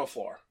space. There's no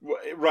floor.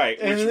 Right.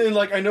 And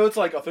I know it's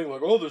a thing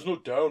oh, there's no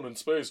down in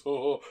space.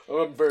 Oh,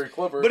 I'm very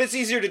clever. But it's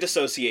easier to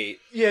dissociate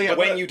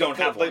when you don't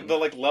have one. The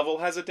level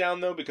has it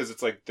down, though, because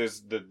it's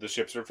there's the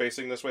ships are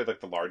facing this way, the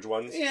large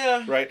ones.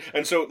 Yeah. Right?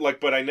 And so,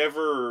 but I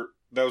never...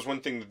 That was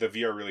one thing that the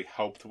VR really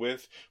helped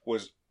with,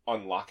 was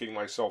unlocking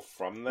myself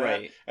from that,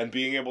 Right. and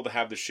being able to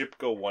have the ship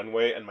go one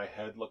way and my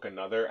head look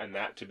another, and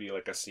that to be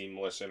like a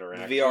seamless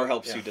interaction. VR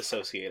helps you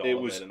dissociate all It of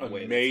was it in a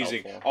way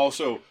amazing. that's helpful.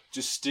 Also,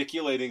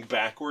 gesticulating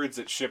backwards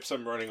at ships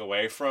I'm running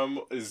away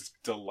from is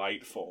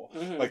delightful.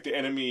 Mhm. Like the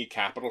enemy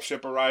capital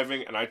ship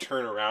arriving, and I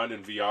turn around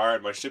in VR,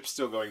 and my ship's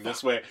still going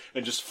this way,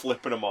 and just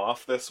flipping them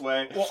off this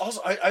way. Well,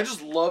 also, I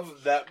just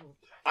love that.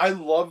 I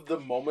love the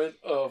moment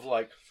of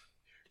like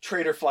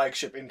trader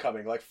flagship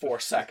incoming, like 4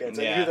 seconds,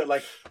 and you hear that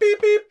like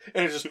beep beep,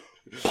 and it just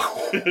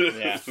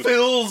Yeah.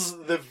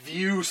 fills the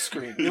view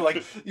screen.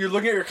 You're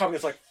looking at your copy,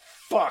 it's like,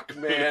 fuck,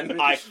 man,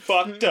 I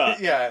fucked up.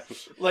 yeah,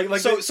 like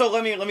So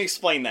let me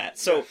explain that.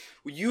 So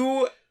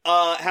you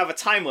have a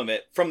time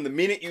limit from the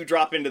minute you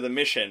drop into the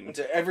mission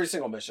into every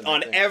single mission I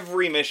on think.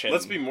 every mission.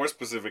 Let's be more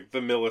specific. The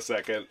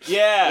millisecond.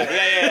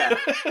 Yeah.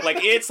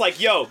 Like it's like,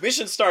 yo,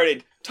 mission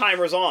started,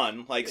 timer's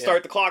on. Like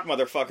start the clock,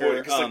 motherfucker. Well,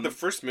 because like the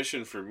first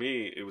mission for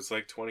me, it was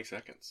like 20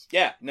 seconds.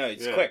 Yeah, no,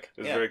 it's quick.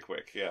 It was very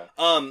quick. Yeah.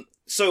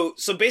 So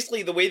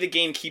basically, the way the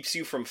game keeps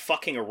you from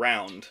fucking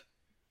around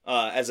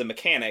as a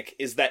mechanic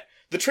is that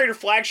the trader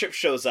flagship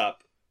shows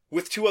up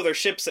with 2 other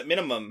ships at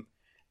minimum,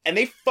 and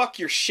they fuck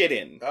your shit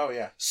in. Oh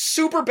yeah,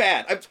 Super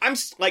bad. I'm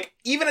like,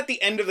 even at the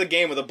end of the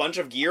game with a bunch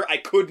of gear, I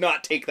could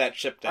not take that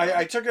ship down.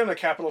 I took it on a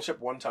capital ship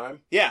one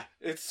time. Yeah,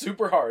 It's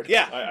super hard.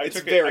 yeah. I it's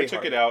took very it. I took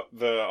hard. it out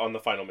on the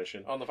final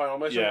mission. On the final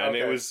mission. Yeah, and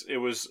Okay. it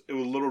was a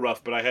little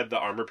rough, but I had the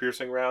armor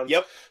piercing rounds.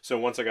 Yep. So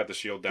once I got the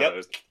shield down, Yep. it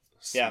was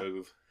Yeah.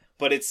 smooth.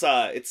 But it's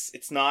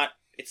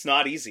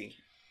not easy,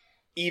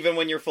 even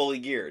when you're fully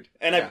geared.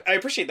 And Yeah. I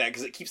appreciate that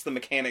because it keeps the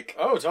mechanic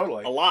Oh,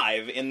 totally.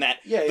 alive. In that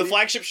Yeah, the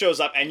flagship shows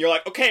up and you're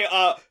like, okay,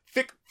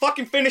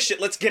 fucking finish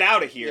it. Let's get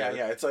out of here. Yeah,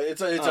 yeah.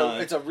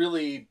 It's a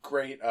really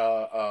great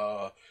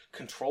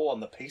control on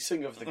the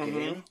pacing of the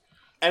game.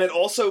 And it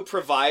also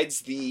provides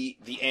the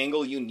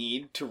angle you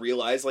need to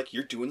realize like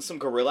you're doing some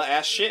gorilla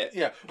ass shit.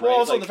 Yeah. Well, Right,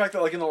 also like- the fact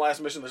that like in the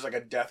last mission, there's like a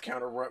death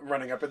counter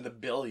running up in the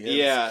billions.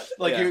 Yeah,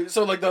 Like yeah.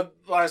 so like the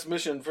last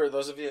mission for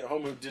those of you at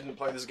home who didn't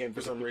play this game for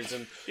some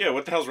reason. Yeah,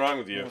 what the hell's wrong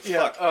with you?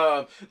 Yeah.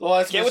 Fuck. The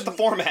last Get mission, with the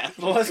format.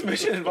 The last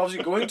mission involves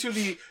you going to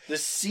the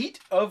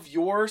seat of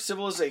your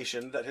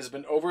civilization that has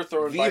been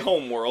overthrown The by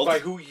home world. by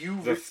who you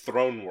The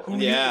throne world. who,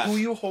 Yeah. who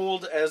you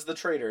hold as the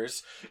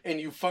traitors, and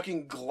you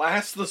fucking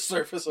glass the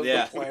surface of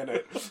Yeah. the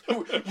planet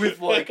with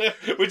like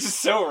Which is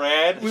so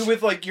rad.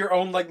 with like your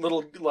own like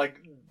little like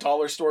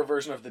dollar store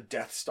version of the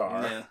Death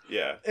Star. Yeah.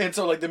 Yeah. And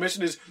so like the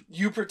mission is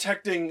you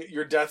protecting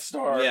your Death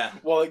Star Yeah.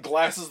 while it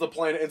glasses the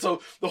planet. And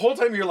so the whole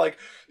time you're like,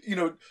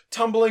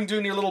 tumbling,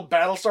 doing your little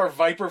Battlestar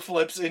Viper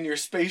flips in your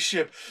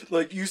spaceship,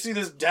 like you see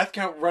this death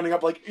count running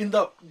up like in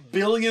the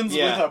billions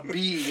Yeah. with a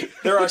B.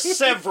 There are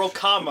several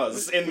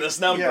commas in this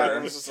number. Yeah,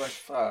 it was just like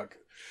fuck.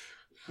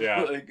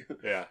 Yeah. Like,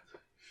 Yeah.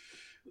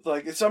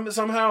 like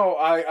somehow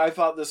I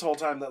thought this whole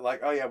time that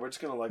like, oh yeah, we're just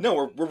gonna like No,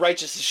 we're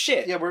righteous as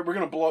shit. yeah, we're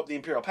gonna blow up the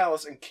Imperial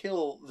Palace and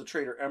kill the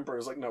traitor emperor.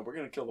 It's like, no, we're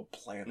gonna kill the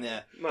planet.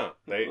 Yeah. No,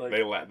 they Like-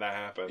 they let that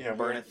happen. Yeah,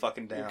 Burn it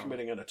fucking You're down.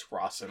 committing an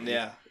atrocity.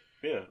 Yeah.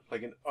 Yeah.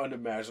 Like an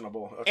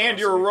unimaginable atrocity. And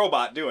you're a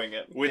robot doing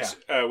it.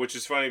 Which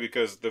is funny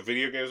because the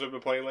video games I've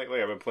been playing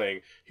lately, I've been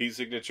playing Heat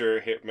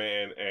Signature,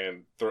 Hitman,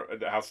 and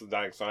the House of the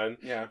Dying Sun.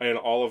 Yeah. And in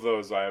all of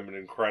those, I am an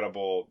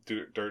incredible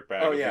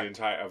dirtbag Oh, of yeah.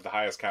 of the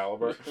highest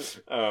caliber.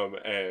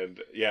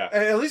 And yeah,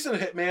 At least in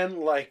Hitman,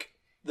 like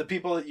the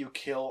people that you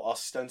kill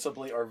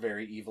ostensibly are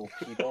very evil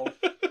people.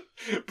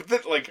 but then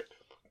like,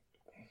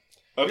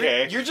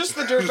 okay, You're just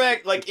the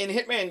dirtbag. Like in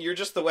Hitman, you're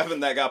just the weapon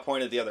that got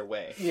pointed the other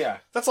way. Yeah.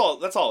 That's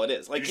all it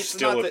is. Like you're it's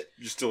still not that.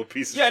 you're still a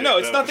piece of Yeah, shit. no,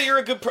 it's though. not that you're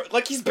a good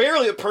like he's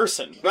barely a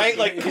person, right?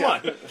 Like, come Yeah.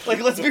 on.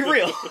 Like, let's be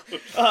real.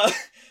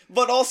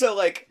 But also,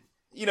 like,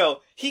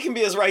 he can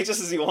be as righteous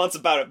as he wants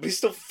about it, but he's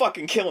still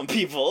fucking killing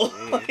people.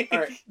 Like, All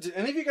right. Did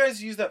any of you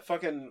guys use that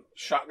fucking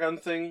shotgun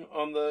thing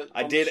on the?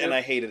 I on did, the and ship?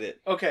 I hated it.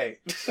 Okay,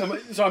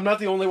 so I'm not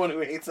the only one who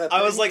hates that. I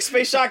thing? was like,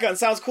 space shotgun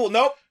sounds cool.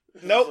 Nope,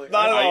 not at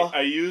all.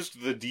 I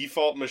used the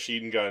default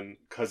machine gun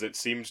because it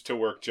seemed to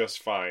work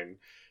just fine.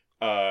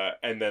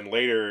 And then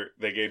later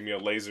they gave me a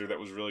laser that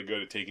was really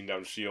good at taking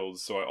down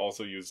shields, so I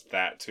also used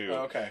that too.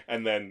 Oh, okay.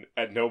 And then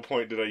at no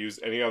point did I use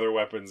any other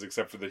weapons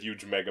except for the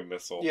huge mega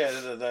missile. Yeah,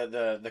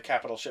 the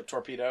capital ship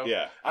torpedo.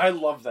 Yeah. I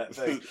love that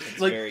thing. It's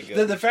like very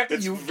good. the fact that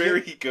It's you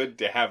very good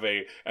to have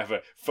a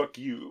fuck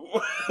you.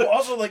 Well,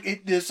 also,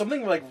 like, there's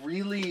something, like,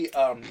 really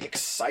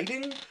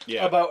exciting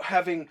Yeah. about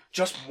having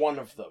just one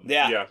of them.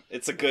 Yeah, Yeah.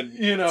 it's a good,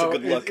 You it's know, a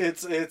good look.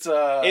 it's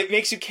It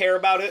makes you care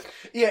about it.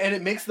 yeah, and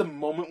it makes the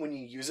moment when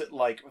you use it,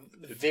 like,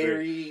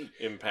 very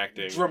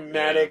Impacting.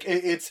 dramatic.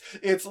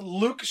 It's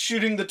Luke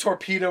shooting the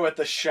torpedo at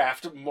the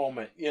shaft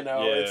moment, you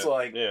know? Yeah. It's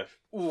like, Yeah.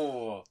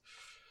 ooh.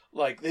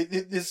 Like,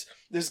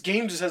 this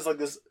game just has, like,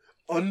 this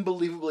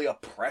unbelievably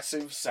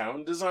oppressive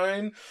sound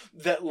design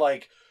that,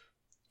 like,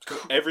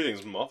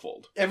 Everything's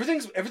muffled.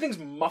 everything's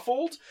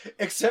muffled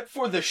except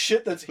for the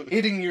shit that's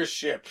hitting your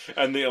ship.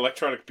 And the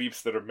electronic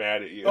beeps that are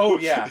mad at you. Oh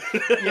yeah,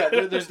 yeah.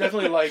 There's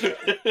definitely like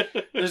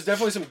there's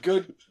definitely some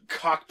good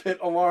cockpit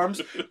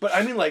alarms, but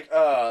I mean like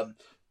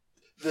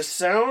the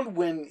sound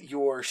when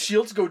your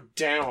shields go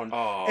down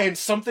and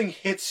something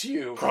hits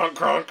you. Cronk,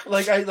 cronk.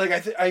 Like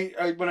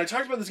I when I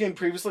talked about this game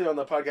previously on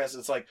the podcast,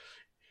 it's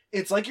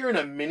like you're in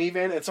a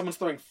minivan and someone's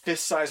throwing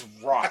fist-sized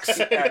rocks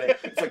at it.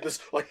 It's like this,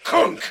 like,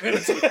 kunk! And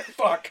it's like,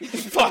 fuck.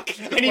 Fuck!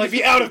 I need to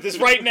be out of this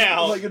right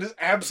now! Like, it is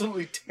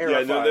absolutely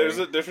terrifying. Yeah, no, there's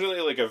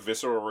definitely, like, a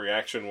visceral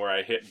reaction where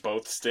I hit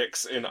both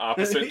sticks in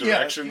opposite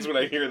directions when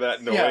I hear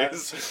that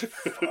noise.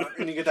 Yeah.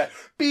 And you get that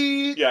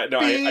beep, yeah, no,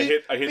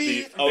 beep, I hit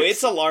beep. the...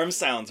 its alarm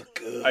sounds are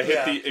good. I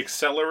hit the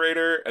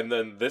accelerator, and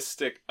then this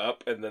stick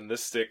up, and then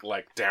this stick,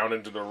 like, down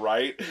and to the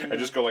right. I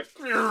just go, like...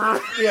 Yeah.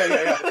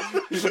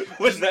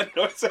 What's that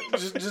noise?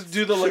 Just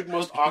do the, like,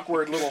 most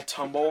awkward little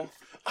tumble.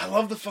 I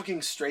love the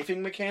fucking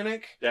strafing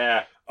mechanic.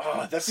 Yeah.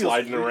 Oh, that feels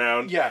sliding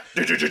around. Yeah.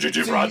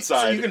 Broadside.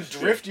 So you can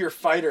drift your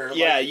fighter.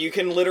 Yeah, you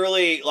can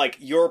literally, like,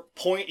 you're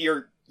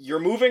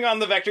moving on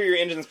the vector your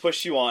engines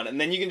push you on, and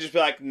then you can just be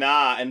like,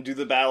 nah, and do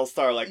the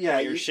Battlestar, like,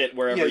 point your shit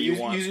wherever you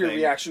want. Use your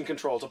reaction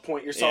control to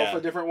point yourself a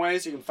different way,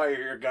 so you can fire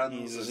your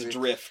guns. Use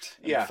drift.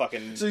 Yeah.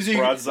 Fucking so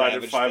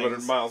broadside at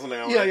 500 miles an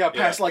hour. Yeah,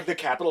 past, like, the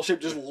capital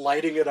ship, just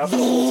lighting it up the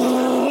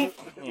whole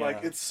time.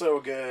 Like, it's so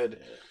good.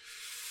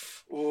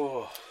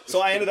 Ooh. So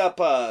I ended up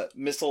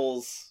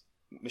missiles,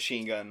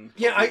 machine gun.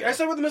 Yeah, I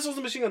started with the missiles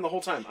and machine gun the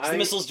whole time. The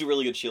missiles do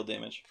really good shield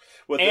damage.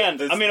 Well,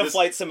 I'm in a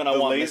flight sim and I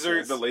want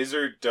missiles. The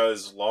laser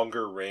does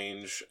longer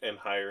range and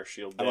higher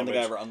shield damage. I don't think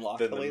I ever unlocked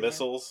than the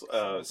missiles.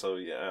 So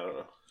yeah, I don't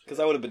know.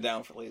 Because I would have been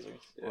down for lasers.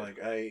 Yeah.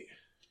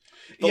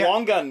 The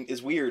long gun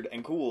is weird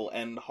and cool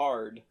and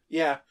hard.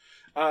 Yeah.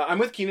 I'm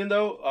with Keenan,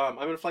 though. I'm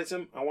in a flight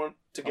sim. I want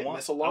to get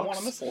missile locks. I want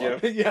a missile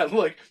lock. Yeah,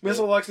 like,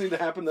 missile locks need to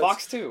happen.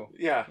 Fox 2.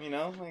 Yeah. You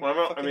know? Like,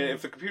 well, I mean,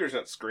 if the computer's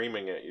not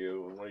screaming at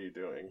you, what are you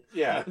doing?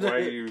 Yeah. Why are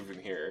you even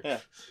here? Yeah.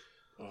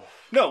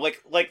 No,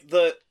 like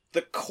the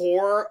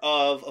core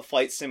of a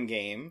flight sim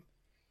game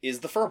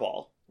is the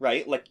furball,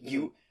 right? Like,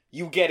 you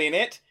get in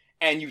it,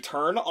 and you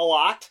turn a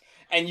lot,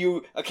 and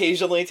you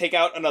occasionally take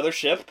out another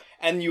ship,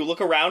 and you look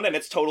around, and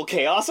it's total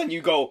chaos, and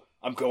you go...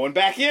 I'm going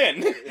back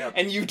in,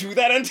 and you do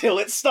that until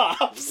it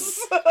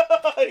stops.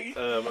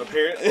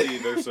 Apparently,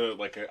 there's an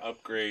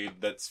upgrade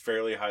that's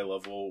fairly high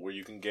level where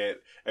you can get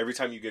every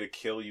time you get a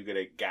kill, you get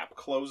a gap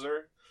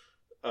closer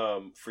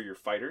for your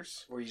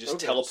fighters. Where you just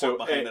teleport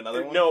behind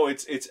another one. No,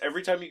 it's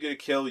every time you get a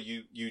kill,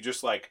 you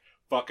just like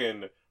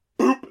fucking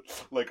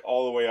boop like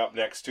all the way up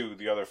next to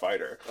the other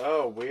fighter.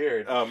 Oh,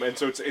 weird. And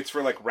so it's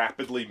for like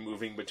rapidly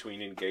moving between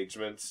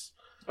engagements.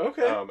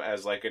 Okay.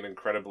 As like an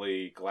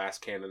incredibly glass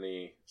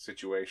cannon-y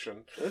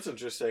situation. That's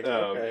interesting.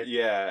 Okay.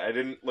 Yeah, I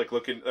didn't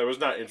look in. I was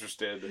not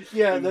interested.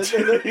 Yeah, that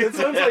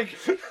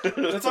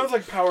sounds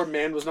like Power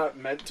Man was not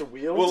meant to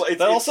wield. Well,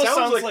 it also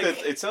sounds like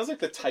it sounds like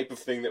the type of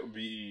thing that would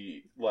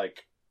be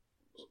like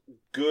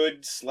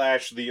good /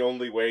 the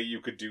only way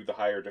you could do the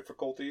higher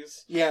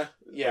difficulties. Yeah.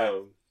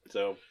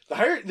 So the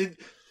higher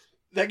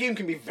that game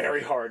can be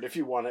very hard if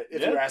you want it,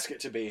 if you ask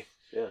it to be.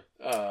 Yeah.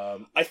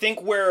 I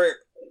think when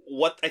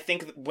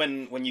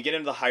you get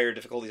into the higher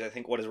difficulties, I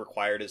think what is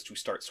required is to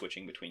start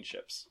switching between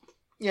ships.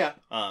 Yeah.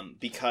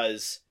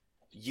 Because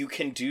you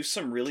can do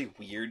some really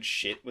weird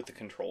shit with the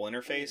control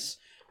interface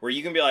where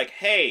you can be like,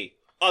 hey,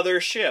 other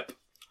ship,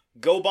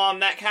 go bomb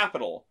that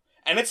capital.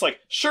 And it's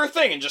like, sure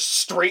thing, and just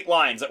straight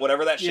lines at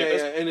whatever that ship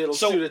is. Yeah, and it'll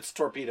shoot its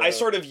torpedo. I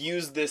sort of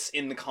use this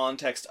in the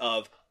context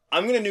of,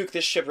 I'm going to nuke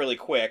this ship really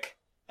quick,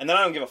 and then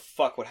I don't give a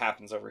fuck what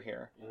happens over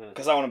here.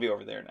 Because I want to be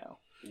over there now.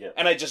 Yeah.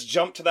 And I just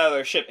jump to that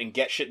other ship and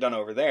get shit done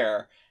over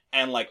there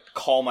and, like,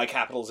 call my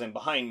capitals in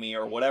behind me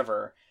or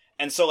whatever.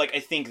 And so, like, I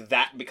think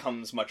that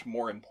becomes much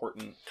more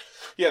important.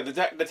 Yeah, the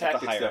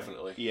tactics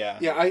definitely. Yeah.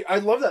 Yeah, I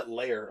love that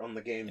layer on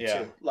the game,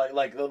 too.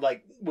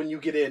 Like when you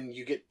get in,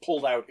 you get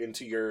pulled out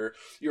into your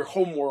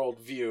homeworld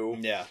view.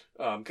 Yeah.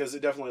 Because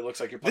it definitely looks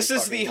like you're This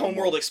is the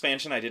homeworld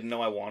expansion I didn't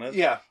know I wanted.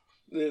 Yeah.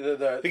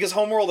 Because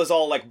Homeworld is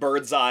all like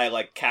bird's eye,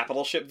 like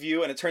capital ship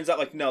view, and it turns out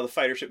like no, the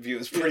fighter ship view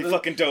is pretty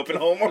fucking dope in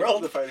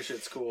Homeworld. The fighter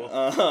ship's cool.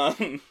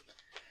 The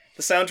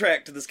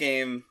soundtrack to this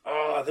game,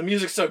 the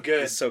music's so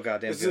good. It's so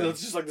goddamn good.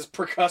 It's just like this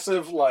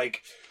percussive,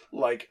 like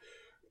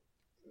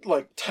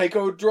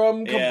taiko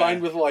drum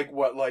combined with what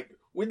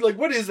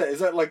is that?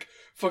 Is that like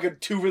fucking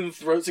Tuvan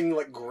throat singing,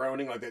 like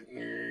groaning, like that?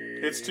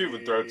 It's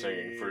Tuvan throat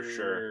singing for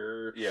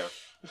sure. Yeah,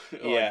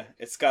 yeah.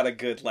 It's got a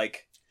good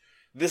like.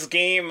 This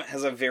game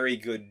has a very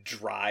good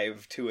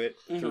drive to it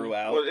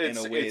throughout in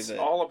a way it's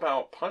all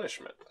about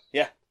punishment.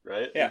 Yeah.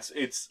 Right? Yeah.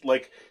 It's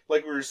like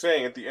we were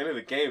saying, at the end of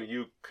the game,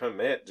 you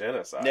commit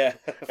genocide. Yeah.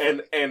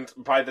 and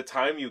by the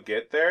time you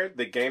get there,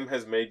 the game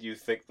has made you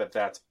think that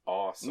that's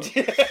awesome.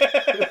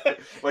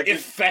 Like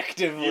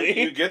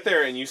effectively. You get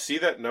there and you see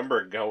that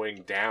number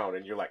going down,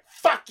 and you're like,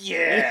 fuck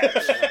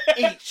yeah!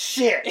 Eat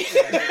shit!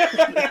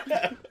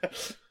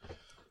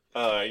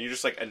 You're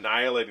just like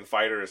annihilating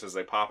fighters as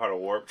they pop out of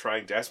warp,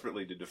 trying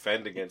desperately to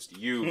defend against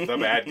you, the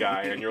bad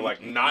guy, and you're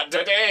like, not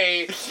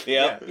today!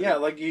 Yeah,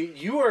 like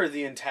you are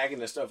the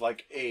antagonist of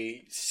like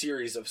a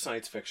series of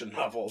science fiction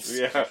novels.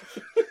 Yeah.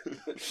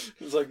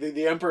 It's like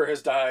the Emperor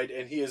has died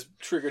and he has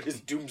triggered his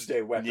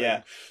doomsday weapon.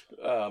 Yeah.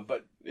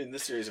 But in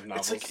this series of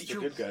novels, It's like the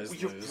good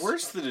guys you're lose.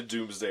 worse than a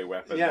doomsday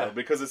weapon, Yeah. though,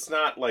 because it's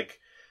not like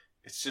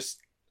it's just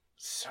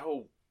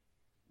so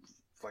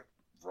like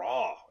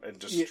raw and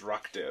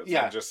destructive.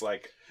 Yeah. And just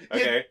like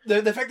okay,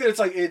 The fact that it's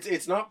like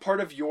it's not part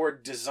of your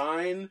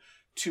design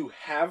to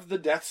have the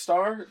Death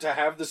Star, to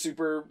have the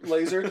super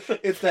laser.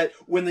 It's that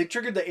when they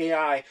triggered the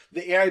AI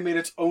made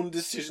its own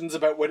decisions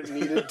about what it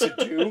needed to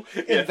do,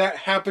 and that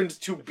happened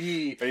to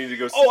be. I need to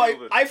go.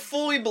 I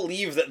fully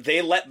believe that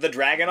they let the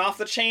dragon off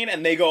the chain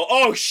and they go,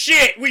 oh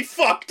shit, we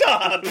fucked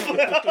up.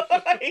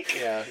 Like,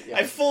 Yeah.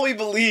 I fully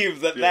believe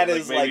that that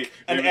is maybe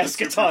an the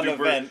eschaton super-duper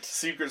event.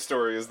 Secret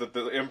story is that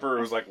the Emperor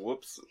was like,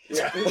 "Whoops."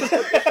 Yeah.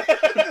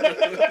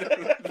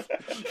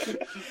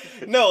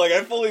 No, like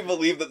I fully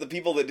believe that the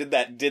people that did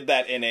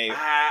that in a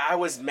I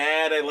was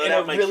mad. I let in a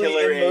out my really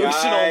killer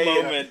emotional AI,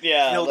 moment.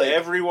 Yeah, killed like,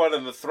 everyone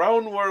in the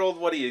throne world.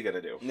 What are you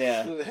gonna do?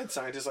 yeah. The head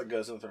scientist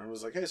goes to the throne and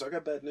was like, "Hey, so I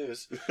got bad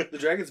news. The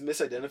dragon's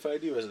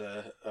misidentified you as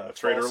a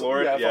traitor false,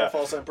 lord? Yeah.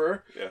 false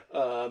emperor. Yeah.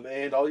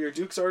 And all your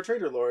dukes are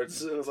traitor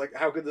lords." And I was like,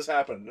 "How could this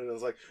happen?" And I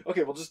was like,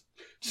 "Okay, well,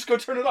 just go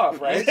turn it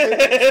off, right?"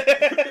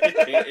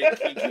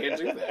 You can't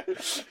do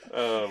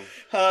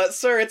that.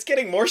 Sir, it's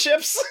getting more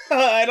ships.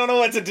 I don't know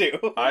what to do.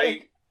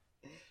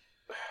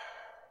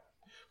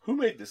 Who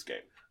made this game?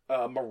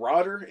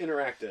 Marauder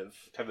Interactive.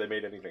 Have they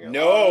made anything else?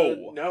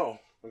 No. No.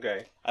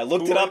 Okay. I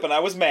looked Who it are- up and I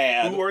was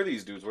mad. Who are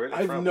these dudes? Where are they I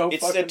have from? no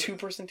It's fucking... a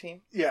 2-person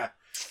team. Yeah.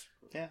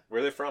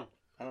 Where are they from?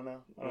 I don't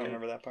know. I don't Okay.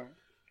 remember that part.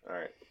 All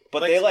right.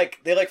 But Like-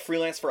 they like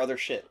freelance for other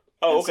shit.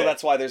 Oh, And okay. so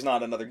that's why there's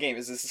not another game.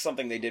 Is this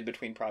something they did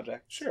between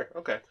projects? Sure.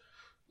 Okay.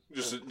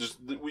 Just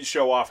we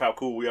show off how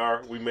cool we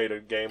are. We made a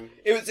game.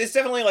 It's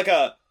definitely like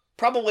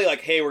probably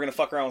like, hey, we're gonna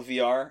fuck around with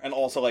VR, and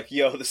also like,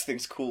 yo, this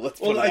thing's cool. Let's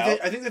put Well, it out.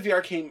 I think the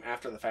VR came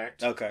after the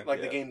fact. Okay. Like,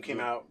 the Yeah. game came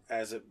out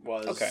as it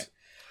was. Okay.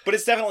 But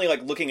it's definitely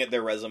like looking at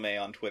their resume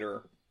on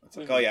Twitter. It's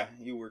like, Mhm. oh yeah,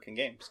 you work in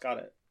games. Got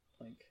it.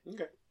 Like,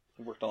 Okay.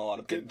 you worked on a lot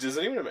of things. Does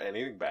anyone have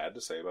anything bad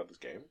to say about this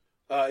game?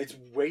 It's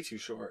way too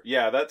short.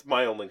 Yeah, that's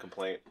my only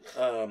complaint.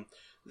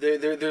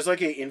 There's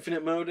like a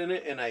infinite mode in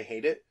it, and I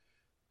hate it.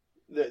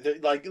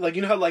 Like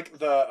you know how like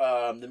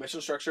the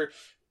mission structure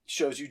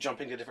shows you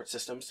jumping to different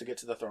systems to get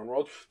to the throne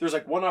world. There's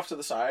like one off to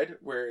the side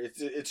where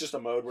it's just a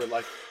mode where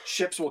like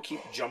ships will keep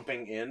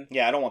jumping in,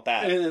 Yeah, I don't want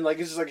that. and then like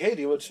it's just like, hey,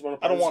 do you just want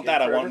to? I don't want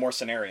that. I want more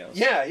scenarios.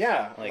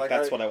 Yeah. Like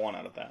that's what I want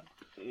out of that.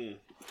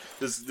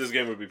 This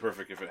game would be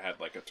perfect if it had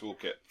like a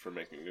toolkit for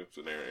making new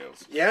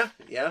scenarios. Yeah.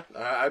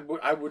 I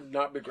would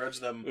not begrudge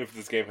them. If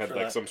this game had For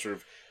like that. some sort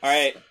of All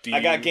right, Steam. I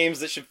got games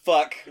that should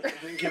fuck.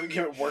 give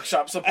it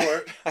workshop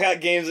support. I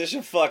got games that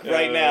should fuck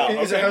right now.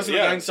 Is it Okay, House of the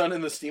yeah. Dying Sun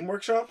in the Steam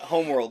Workshop?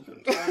 Homeworld.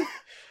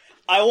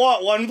 I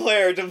want one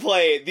player to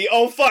play the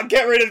oh fuck,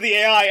 get rid of the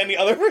AI, and the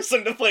other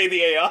person to play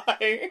the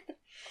AI.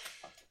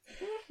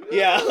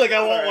 Yeah, like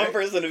I want Alright. one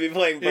person to be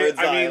playing Bird's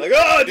I Eye. mean, Like,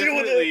 oh, deal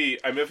with it.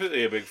 I'm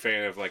definitely a big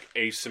fan of like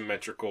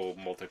asymmetrical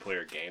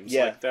multiplayer games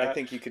Yeah, like that. I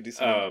think you could do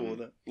something cool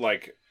with it.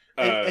 Like,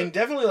 And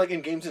definitely, like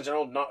in games in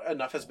general, not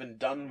enough has been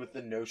done with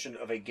the notion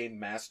of a game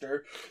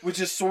master, which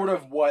is sort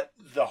of what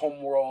the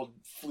Homeworld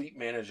fleet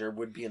manager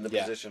would be in the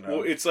Yeah. position of.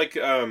 well, it's like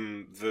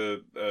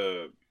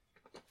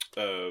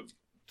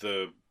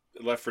the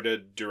Left 4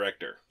 Dead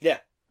director. Yeah.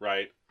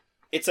 Right.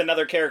 It's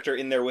another character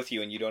in there with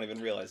you, and you don't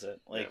even realize it.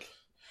 Like,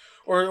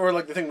 or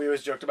like the thing we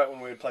always joked about when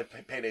we would play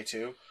Payday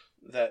 2,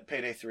 that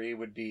Payday 3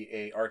 would be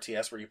a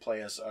RTS where you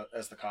play as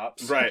the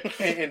cops, Right.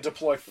 and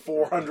deploy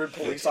 400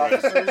 police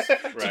officers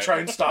to Right. try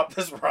and stop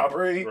this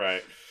robbery.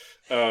 Right.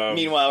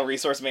 meanwhile,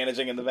 resource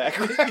managing in the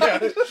background.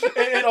 Yeah.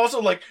 And also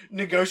like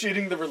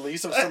negotiating the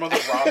release of some of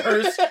the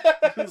robbers.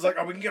 It's like,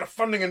 oh, we can get a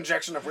funding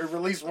injection if we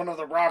release one of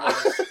the robbers.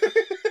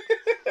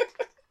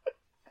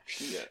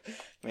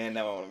 Man,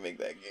 now I want to make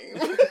that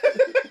game.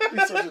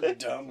 It's such a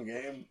dumb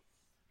game.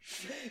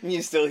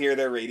 You still hear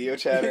their radio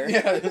chatter.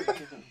 Yeah.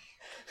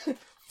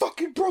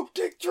 Fucking broke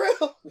dick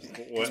drill.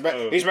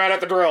 What? He's mad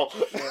at the drill.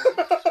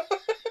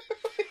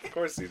 Of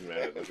course he's mad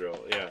at the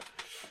drill. Yeah.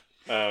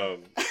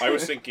 I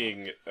was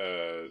thinking.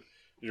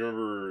 You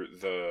remember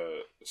the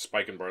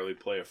Spike and Barley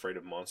play Afraid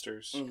of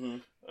Monsters? Mm-hmm.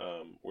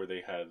 Where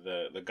they had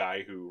the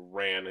guy who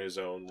ran his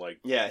own like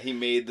Yeah, he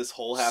made this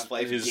whole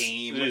Half-Life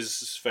game. his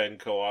Sven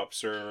co-op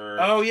server.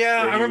 Oh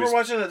yeah, where I he remember was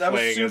watching that. That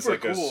was playing as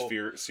super like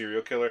cool. a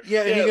serial killer.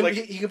 Yeah, and like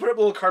he can put up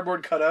little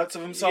cardboard cutouts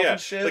of himself yeah,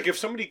 and shit. like if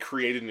somebody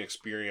created an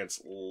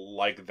experience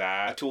like A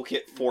that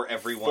toolkit for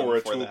everyone. for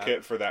a that.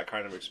 toolkit for that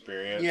kind of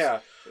experience, yeah,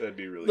 that'd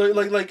be really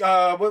cool. like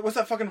what's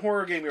that fucking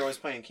horror game you're always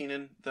playing,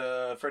 Keenan?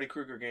 The Freddy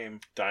Krueger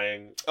game,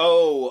 dying.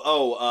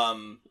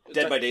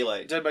 Dead by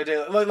Daylight. Dead by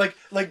Daylight.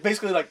 Like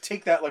basically like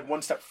take that like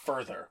one step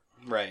further.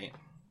 Right.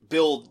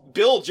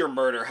 Build your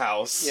murder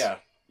house. Yeah.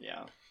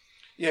 Yeah.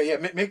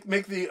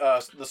 Make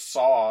the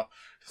Saw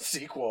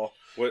sequel.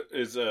 What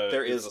is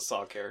There is a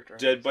Saw character.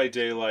 Dead by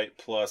Daylight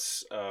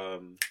plus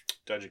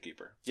Dungeon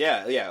Keeper.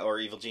 Yeah, or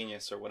Evil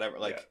Genius or whatever.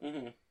 Like,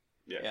 Mm-hmm.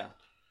 yeah.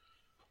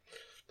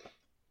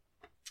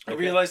 I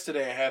realized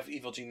today I have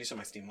Evil Genius in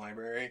my Steam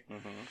library.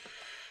 Mm-hmm.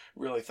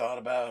 really thought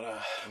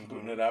about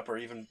booting it up or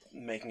even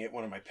making it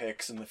one of my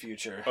picks in the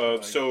future.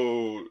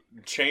 So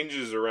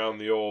changes around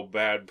the old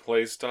bad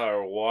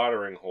playstyle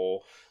watering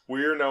hole.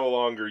 We're no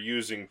longer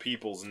using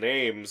people's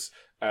names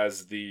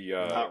as the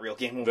Not Real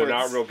Game Awards. The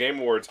Not Real Game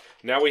Awards.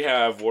 Now we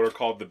have what are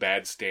called the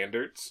bad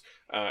standards,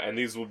 and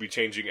these will be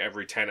changing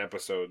every 10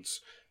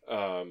 episodes.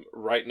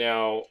 Right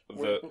now,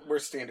 we're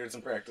standards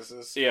and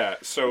practices. Yeah,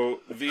 so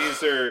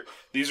these are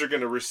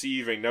going to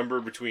receive a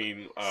number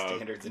between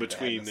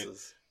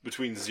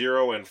between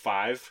 0 and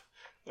 5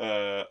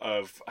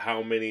 of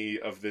how many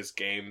of this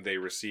game they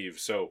receive.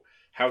 So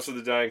House of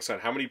the Dying Sun,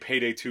 how many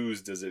Payday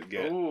 2s does it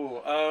get? Ooh,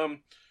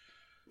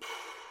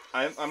 I'm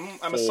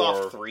a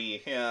soft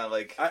 3. Yeah,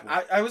 like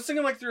I was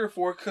thinking like 3 or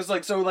 4 because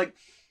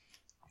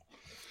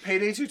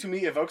Payday 2 to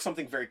me evokes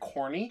something very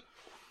corny.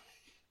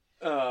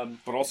 But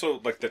also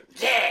like the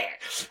yeah.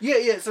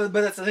 So,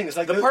 but that's the thing. It's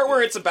like the part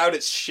where it's about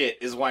its shit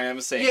is why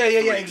I'm saying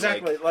yeah,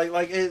 exactly.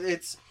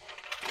 It's.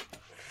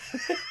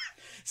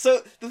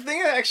 So the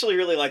thing I actually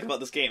really like about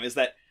this game is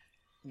that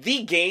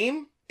the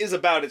game is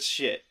about its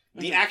shit.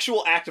 The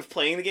actual act of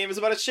playing the game is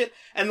about its shit,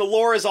 and the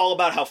lore is all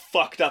about how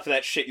fucked up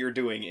that shit you're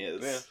doing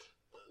is.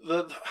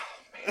 Yeah.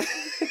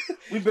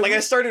 I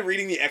started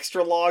reading the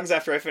extra logs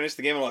after I finished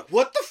the game. I'm like,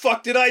 what the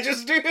fuck did I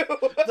just do?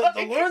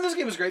 The lore in this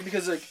game is great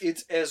because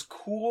it's as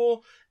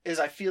cool as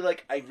I feel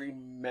like I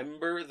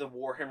remember the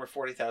Warhammer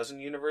 40,000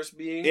 universe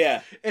being.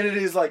 Yeah, and it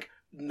is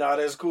not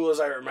as cool as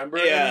I remember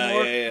it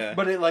anymore. Yeah.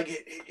 But it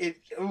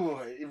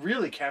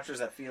really captures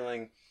that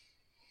feeling.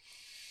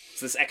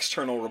 It's this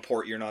external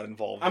report you're not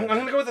involved in. I'm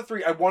going to go with a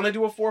 3. I want to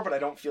do a 4, but I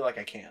don't feel like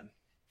I can.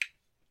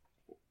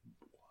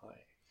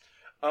 Why?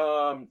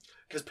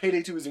 Because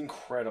Payday 2 is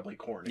incredibly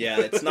corny. Yeah,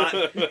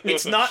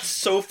 it's not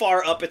so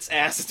far up its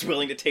ass it's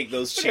willing to take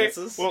those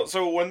chances. Okay. Well,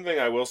 so one thing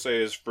I will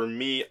say is, for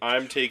me,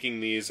 I'm taking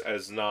these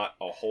as not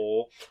a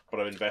whole, but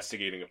I'm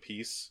investigating a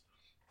piece,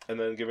 and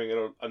then giving it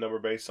a number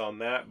based on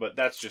that, but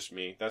that's just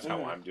me. That's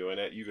how I'm doing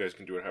it. You guys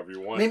can do it however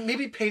you want.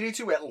 Maybe Payday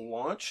 2 at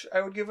launch,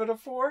 I would give it a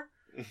 4.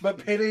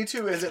 But Payday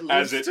 2 as it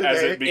lives today,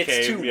 as it became,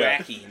 it's too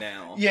wacky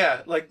now.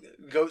 Yeah, like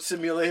Goat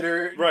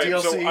Simulator right,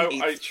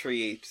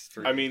 DLC.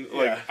 So I mean,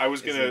 I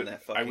was gonna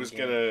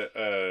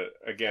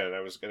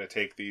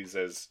take these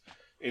as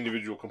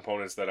individual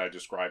components that I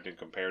described and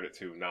compared it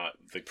to, not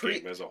the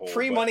game as a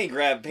whole. Money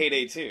grab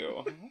Payday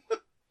 2.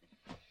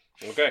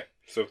 Okay,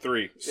 so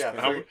 3.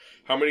 Yeah.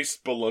 How many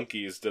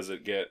spelunkies does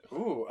it get?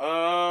 Ooh,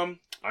 I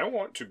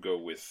want to go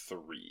with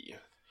 3.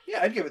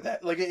 Yeah, I'd give it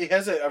that. It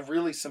has a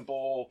really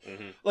simple...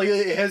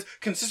 it has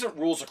consistent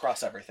rules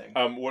across everything.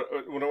 What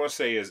I want to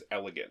say is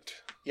elegant.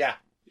 Yeah.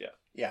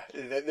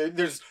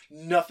 There's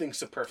nothing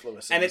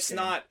superfluous in this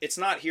game. It's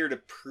not here to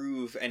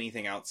prove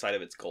anything outside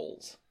of its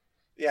goals.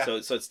 Yeah. So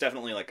it's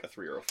definitely like a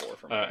 3 or a 4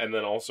 for me. And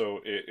then also,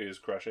 it is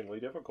crushingly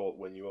difficult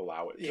when you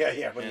allow it.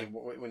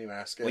 When you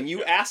ask it. When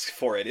you ask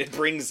for it, it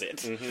brings it.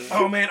 Mm-hmm.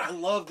 Oh man, I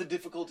love the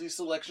difficulty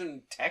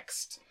selection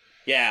text.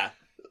 Yeah.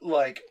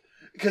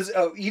 Because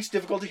each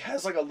difficulty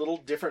has a little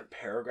different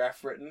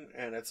paragraph written,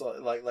 and it's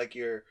like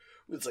your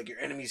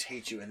enemies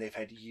hate you and they've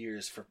had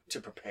years to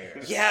prepare.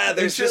 Yeah,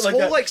 there's this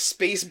whole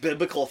space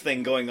biblical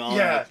thing going on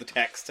with the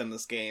text in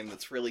this game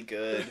that's really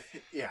good.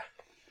 Yeah.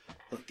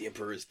 Look, the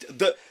Emperor's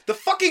the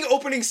fucking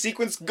opening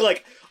sequence.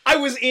 I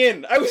was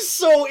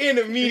so in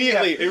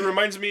immediately. Yeah. It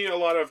reminds me a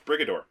lot of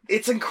Brigador.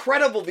 It's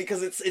incredible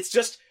because it's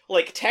just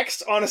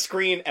text on a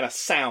screen and a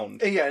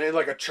sound. Yeah, and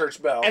a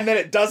church bell. And then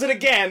it does it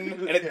again,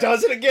 and it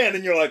does it again,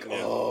 and you're like,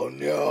 oh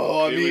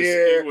no, I'm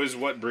here. It was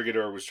what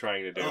Brigador was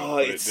trying to do,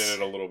 but it did it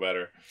a little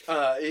better.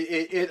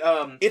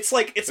 It's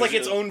like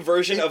its own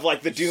version of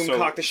the Doom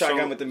cock the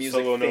shotgun with the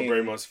music. Solo no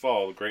brave must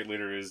fall. The great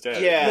leader is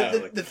dead.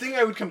 Yeah. The thing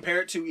I would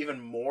compare it to even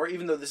more,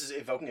 even though this is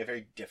evoking a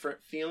very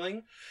different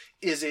feeling,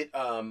 is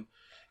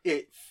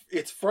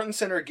it's front and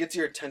center. It gets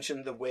your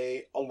attention the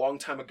way a long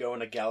time ago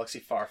in a galaxy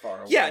far, far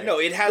away. Yeah, no,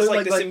 it has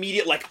this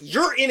immediate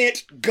you're in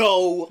it,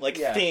 go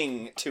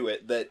thing to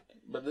it that.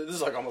 But this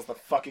is almost the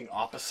fucking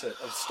opposite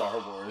of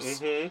Star Wars.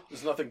 Mm-hmm.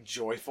 There's nothing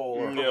joyful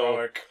or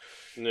heroic.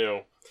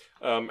 No.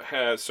 We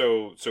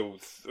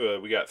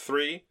got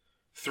 3,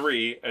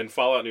 and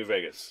Fallout New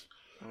Vegas.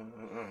 I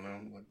don't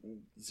know,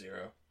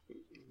 0.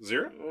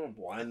 0? Oh,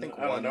 1.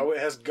 I don't know. It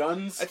has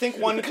guns. I think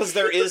 1 because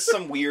there is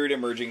some weird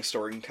emerging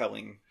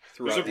storytelling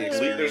throughout the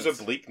experience. There's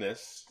a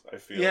bleakness, I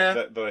feel,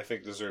 that I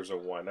think deserves a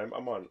 1. I'm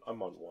on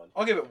 1.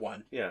 I'll give it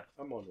 1. Yeah,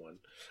 I'm on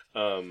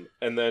 1.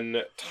 And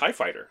then TIE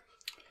Fighter.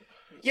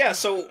 Yeah,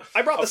 so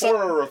I brought this up.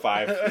 4 or a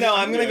 5. No,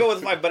 I'm going to go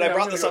with 5, but I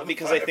brought this up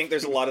because I think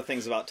there's a lot of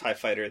things about TIE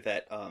Fighter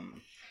that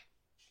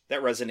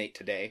resonate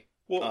today.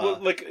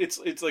 Well,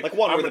 it's like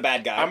one with a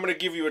bad guy. I'm gonna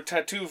give you a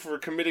tattoo for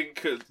committing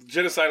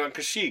genocide on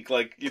Kashyyyk,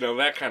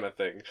 that kind of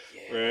thing,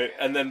 right?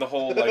 And then the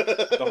whole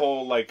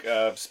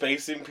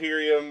space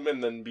imperium,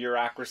 and then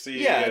bureaucracy.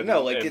 Yeah,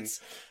 it's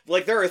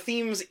there are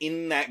themes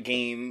in that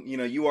game.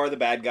 You are the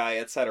bad guy,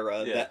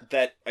 etc.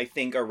 That I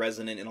think are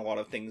resonant in a lot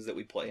of things that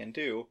we play and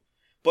do,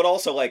 but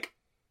also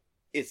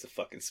it's a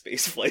fucking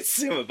space flight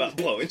sim about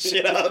blowing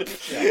shit up.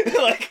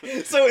 Like,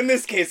 so in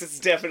this case, it's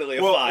definitely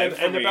a 5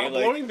 for and me. about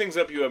like, blowing things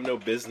up, you have no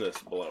business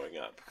blowing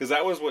up. Because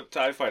that was what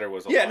TIE Fighter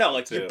was all yeah, about, no,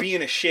 like, too. you're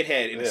being a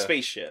shithead in a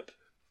spaceship.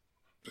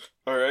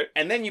 Alright.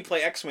 And then you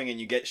play X-Wing and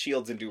you get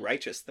shields and do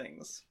righteous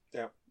things.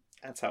 Yeah.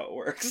 That's how it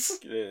works.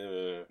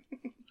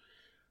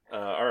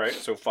 Alright,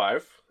 so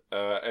 5.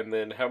 And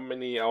then how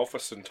many Alpha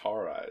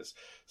Centauris?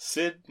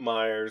 Sid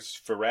Meier's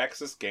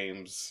Firaxis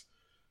Games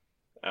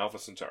Alpha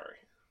Centauri.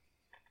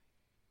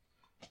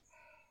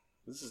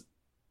 This is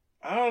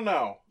I don't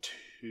know.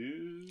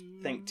 2.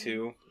 I think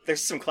 2.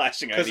 There's some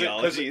clashing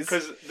ideologies.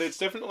 Because it's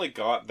definitely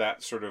got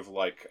that sort of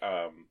like,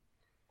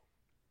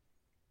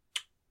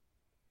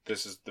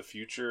 this is the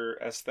future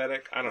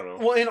aesthetic. I don't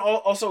know. Well, and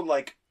also,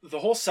 like, the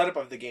whole setup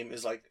of the game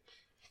is, like,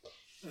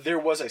 there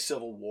was a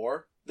civil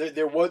war.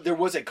 There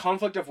was a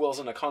conflict of wills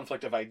and a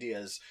conflict of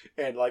ideas.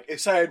 And, like, a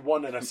side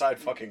won and a side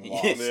fucking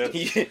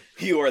lost.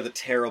 You are the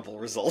terrible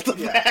result of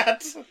Yeah.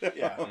 that.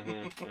 Yeah.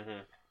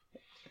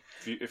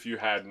 If you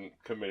hadn't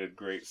committed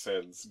great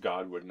sins,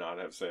 God would not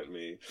have sent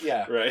me.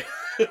 Yeah. Right?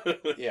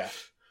 Yeah.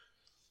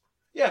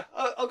 Yeah,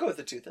 I'll go with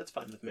the 2. That's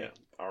fine with me. Yeah.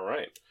 All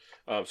right.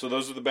 So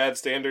those are the bad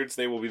standards.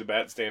 They will be the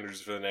bad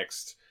standards for the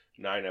next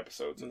 9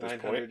 episodes at this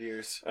 900 point.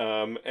 years.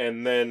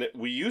 And then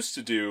we used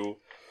to do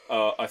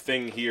a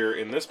thing here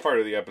in this part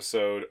of the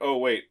episode. Oh,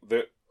 wait.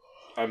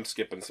 I'm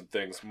skipping some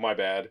things. My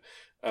bad.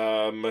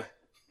 I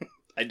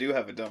do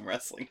have a dumb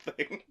wrestling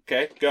thing.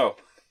 Okay, go.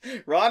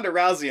 Ronda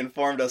Rousey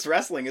informed us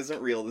wrestling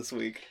isn't real this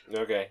week.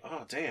 Okay.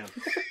 Oh, damn.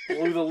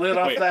 Blew the lid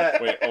off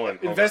that. Wait, Owen.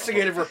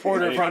 Investigative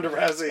reporter Ronda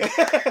Rousey.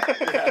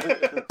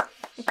 Yeah.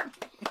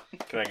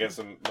 Can I get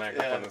some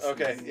microphone? Yeah,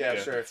 okay, yeah,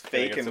 sure. It's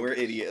fake and we're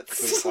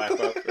idiots. Some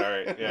clap up. All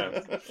right, yeah.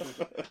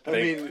 I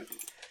mean,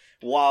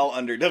 while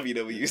under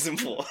WWE's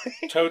employ.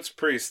 Totes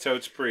priest.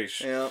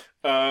 Yeah.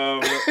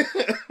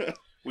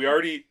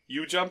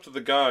 You jumped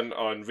the gun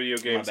on video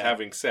games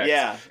having sex.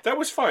 Yeah. That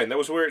was fine. That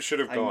was where it should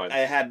have gone. I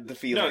had the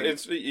feeling. No,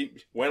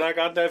 when I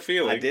got that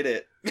feeling. I did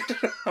it.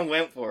 I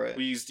went for it.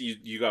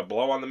 You got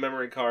blow on the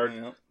memory card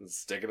Yeah. and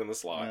stick it in the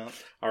slot. Yeah.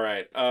 All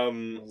right.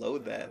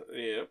 Load that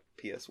Yeah.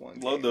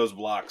 PS1 Load game. those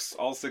blocks.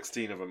 All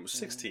 16 of them.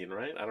 16,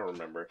 right? I don't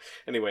remember.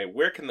 Anyway,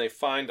 where can they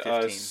find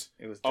 15. us?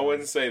 It was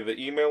Owen, say the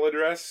email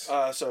address.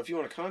 so if you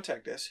want to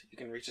contact us, you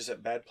can reach us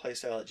at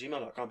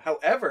badplaystyle@gmail.com.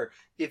 However,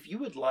 if you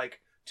would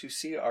like to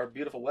see our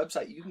beautiful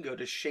website, you can go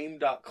to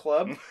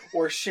shame.club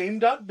or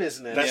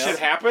shame.business. That shit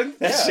happened?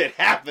 That shit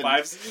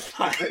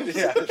happened.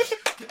 Yeah.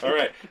 All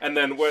right. And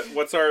then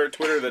what's our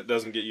Twitter that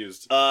doesn't get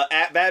used?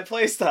 At Bad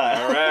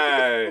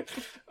Playstyle.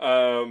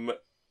 All right.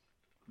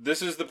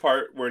 This is the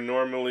part where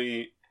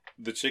normally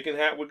the chicken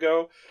hat would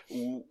go.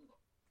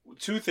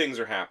 2 things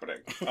are happening.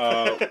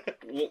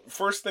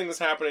 First thing that's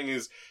happening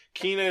is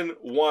Keenan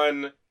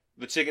won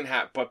the chicken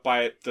hat, but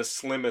by the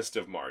slimmest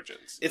of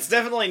margins. It's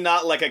definitely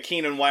not like a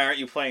Keenan, why aren't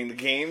you playing the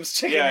games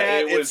chicken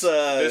hat. It was,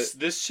 it's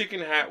this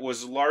chicken hat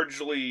was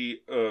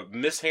largely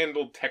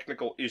mishandled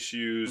technical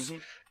issues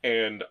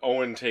and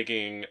Owen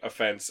taking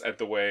offense at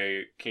the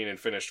way Keenan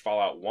finished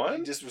Fallout 1.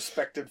 He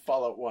disrespected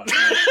Fallout 1.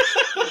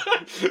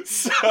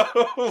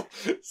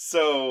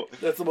 so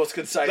that's the most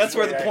concise. That's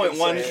where the way I point can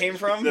 1 say it. came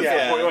from. That's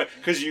Yeah, the point 1.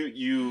 Because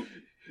you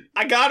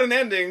I got an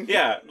ending.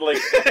 yeah, like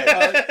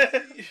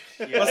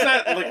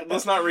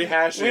let's not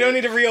rehash it. We don't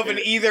need to reopen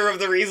either of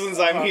the reasons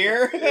I'm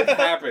here. It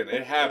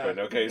happened.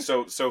 Okay,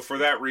 so for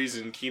that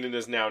reason, Keenan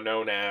is now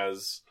known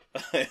as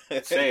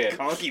say it,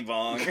 Conky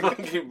Bong.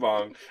 Conky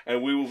Bong,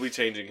 and we will be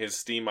changing his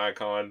Steam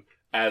icon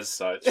as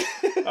such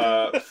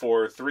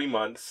for 3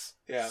 months.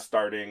 Yeah.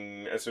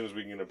 Starting as soon as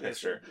we can get a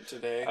picture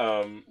today.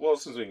 Well,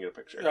 as soon as we can get a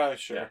picture.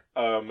 Sure. Yeah.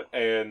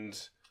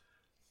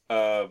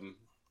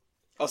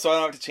 Oh, so I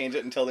don't have to change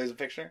it until there's a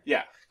picture?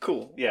 Yeah.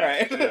 Cool. Yeah. All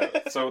right. Yeah.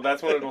 So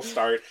that's when it'll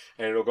start,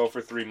 and it'll go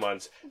for 3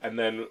 months, and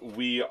then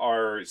we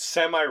are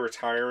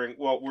semi-retiring.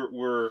 Well,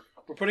 we're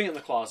putting it in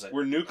the closet.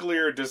 We're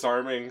nuclear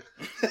disarming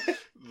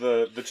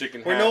the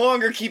chicken hat. We're no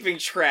longer keeping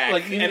track,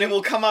 Like, and it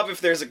will come up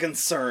if there's a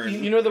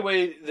concern. You know the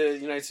way the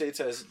United States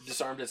has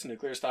disarmed its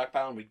nuclear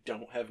stockpile, and we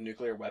don't have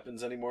nuclear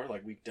weapons anymore.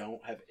 Like, we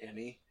don't have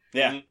any.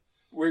 Yeah.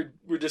 We're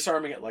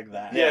disarming it like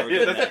that. Yeah,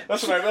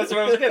 that's what I was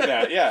getting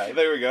at. Yeah,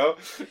 there we go.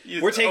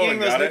 We're taking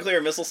those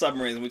nuclear missile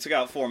submarines, and we took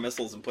out 4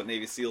 missiles and put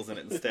Navy SEALs in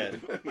it instead.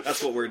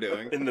 That's what we're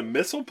doing. In the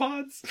missile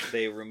pods?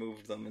 They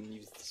removed them and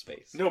used the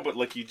space. No, but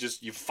like you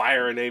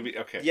fire a Navy.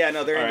 Okay. Yeah,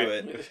 no, they're All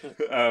into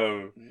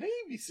it.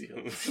 Navy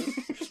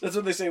SEAls. That's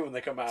what they say when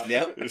they come out.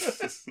 Yep.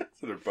 So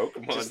they're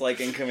Pokemon. Just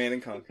like in Command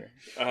and Conquer.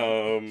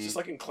 Just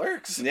like in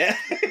Clerks. Yeah.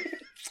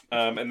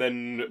 And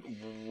then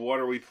what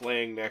are we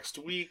playing next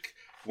week?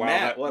 Wow,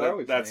 Matt, what are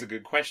we That's playing? a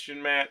good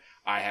question, Matt.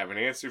 I have an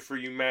answer for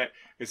you, Matt.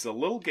 It's a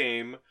little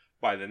game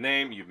by the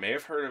name, you may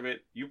have heard of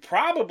it. You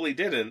probably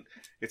didn't.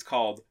 It's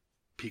called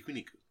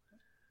Pikuniku.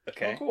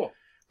 Okay. Oh, cool.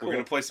 Cool. We're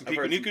going to play some I've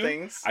heard some Piku-Niku.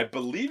 things. I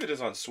believe it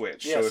is on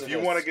Switch. Yes, so if it you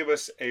is. want to give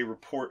us a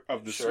report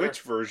of the Sure.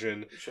 Switch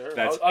version, Sure.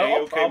 that's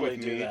I'll A-okay probably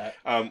with do me.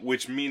 that.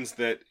 Which means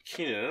that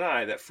Keenan and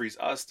I, that frees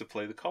us to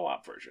play the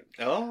co-op version.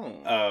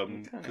 Oh.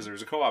 Because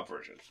there's a co-op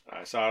version.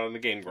 I saw it on the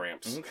Game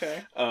Gramps.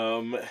 Okay.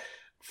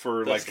 For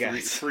Those like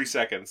guys. 3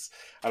 seconds.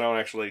 I don't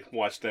actually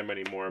watch them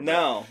anymore.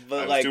 No, I but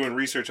was like doing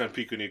research on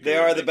Piku-Niku. they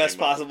when are the best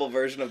came out. possible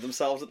version of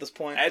themselves at this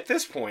point. At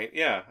this point,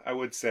 yeah, I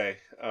would say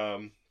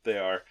they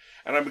are.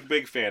 And I'm a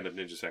big fan of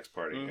Ninja Sex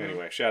Party. Mhm.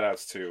 Anyway, shout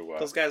outs to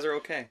Those guys are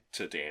okay.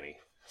 to Danny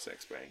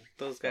Sexbang.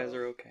 Those guys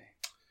are okay.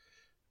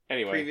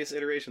 Anyway, Previous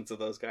iterations of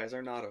those guys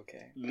are not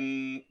okay.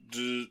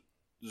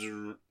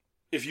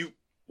 if you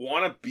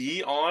want to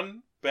be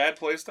on Bad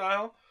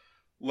Playstyle,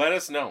 let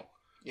us know.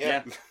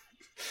 Yeah.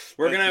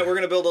 We're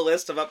gonna build a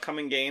list of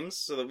upcoming games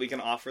so that we can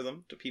offer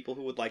them to people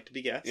who would like to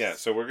be guests. Yeah,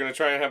 so we're gonna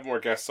try and have more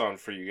guests on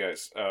for you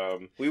guys.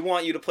 We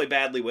want you to play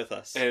badly with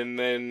us. And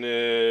then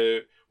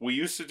we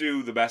used to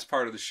do the best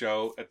part of the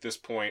show at this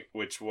point,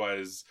 which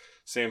was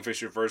Sam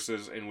Fisher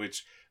Versus, in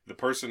which the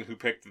person who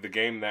picked the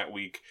game that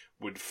week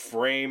would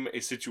frame a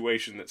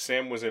situation that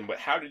Sam was in. But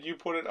how did you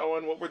put it,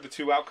 Owen? What were the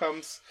two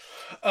outcomes?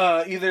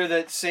 Either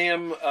that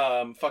Sam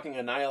fucking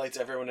annihilates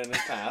everyone in his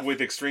path,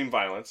 With extreme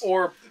violence.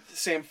 or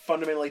Sam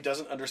fundamentally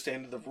doesn't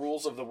understand the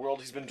rules of the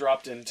world he's been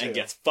dropped into. and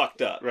gets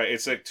fucked up. Right,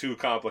 it's like too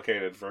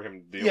complicated for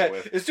him to deal yeah,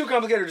 with. it's too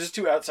complicated or just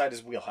too outside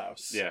his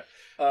wheelhouse. Yeah.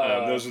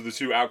 Uh, Those are the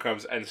two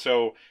outcomes. And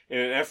so, in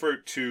an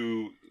effort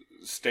to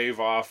stave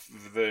off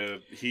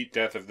the heat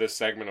death of this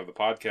segment of the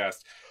podcast,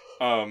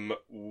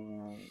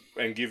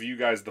 and give you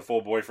guys the full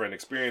boyfriend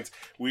experience,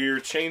 we're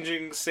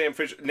changing Sam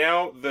Fisher.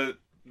 Now,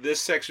 this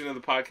section of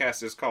the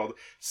podcast is called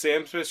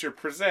Sam Fisher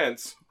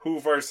Presents Who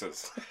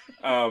Versus.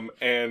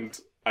 And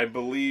I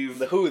believe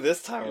The Who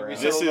this time around.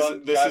 settled on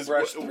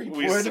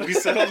Guybrush we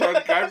settled on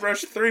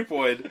Guybrush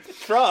Threepwood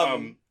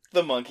From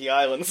the Monkey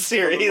Island from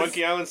series. the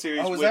Monkey Island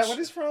series. oh, is which, that what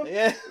he's from?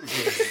 Yeah.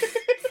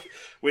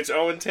 which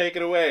Owen, take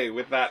it away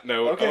with that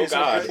note. Okay, Oh so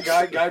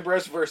God.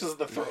 Guybrush versus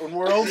the Throne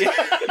World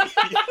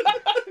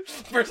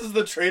versus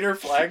the Traitor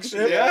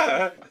flagship.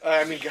 Yeah.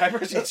 I mean,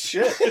 Guybrush eats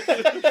shit.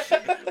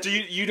 Do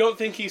you don't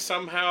think he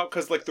somehow,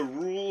 because like the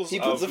rules He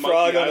puts of a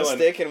frog Monkey on a Island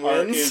stick and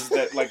wins? is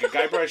that like a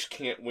Guybrush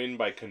can't win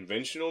by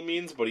conventional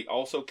means, but he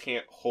also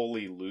can't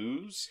wholly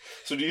lose.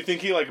 So do you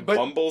think he like But-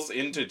 bumbles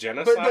into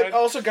genocide? but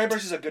also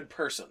Guybrush is a good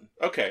person.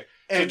 Okay.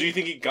 So And- do you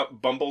think he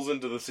bumbles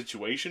into the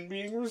situation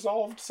being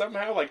resolved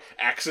somehow? Like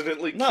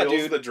accidentally No,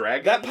 kills dude. the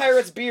dragon? That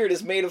pirate's beard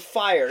is made of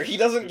fire. He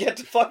doesn't get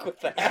to fuck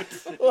with that.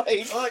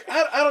 Like, Like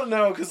I don't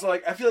know, because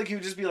like I feel like he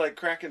would just be like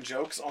cracking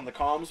jokes on the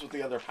comms with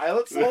the other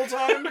pilots the whole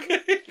time.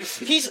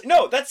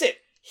 that's it.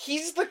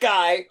 He's the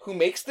guy who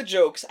makes the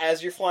jokes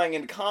as you're flying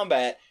into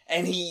combat,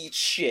 and he eats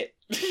shit.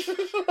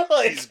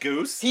 Like, He's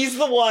Goose? he's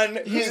the one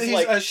who's He's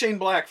like, Shane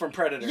Black from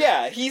Predator.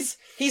 yeah, he's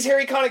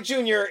Harry Connick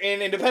Jr.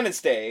 in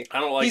Independence Day. I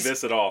don't like He's-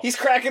 this at all. He's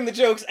cracking the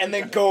jokes and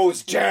then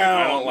goes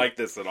down. I don't like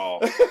this at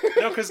all.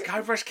 No, because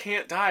Guybrush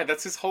can't die.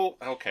 That's his whole...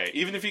 Okay,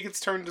 even if he gets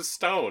turned to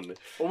stone.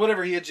 Well,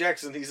 whatever, he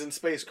ejects and he's in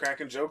space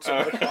cracking jokes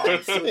on the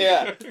comms.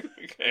 Yeah.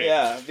 Okay.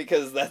 Yeah,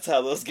 because that's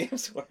how those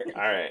games work.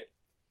 All right.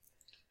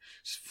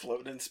 Just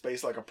floating in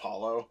space like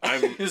Apollo.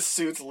 I'm- His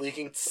suit's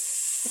leaking.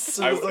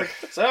 So, I- it's like,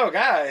 so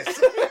guys.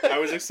 I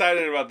was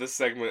excited about this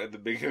segment at the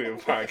beginning of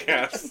the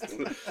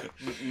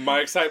podcast. My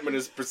excitement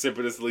is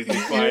precipitously You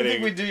didn't declining.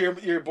 think we'd do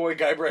your boy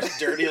Guybrush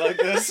dirty like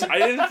this?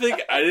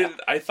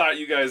 I thought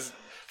you guys...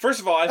 First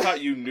of all, I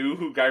thought you knew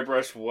who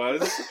Guybrush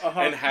was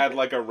Uh-huh. and had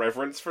like a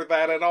reference for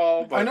that at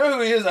all. But I know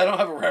who he is. I don't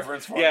have a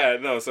reference for him. Yeah,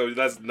 no, so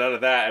that's none of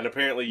that. And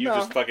apparently you No.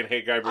 just fucking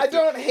hate Guybrush. I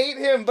don't hate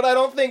him, but I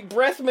don't think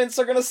breath mints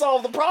are gonna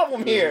solve the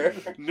problem here.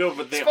 No,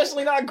 but they...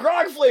 Especially not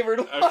grog flavored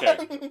Okay.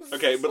 ones.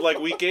 Okay, but like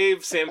we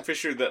gave Sam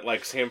Fisher that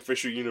like Sam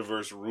Fisher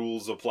universe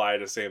rules apply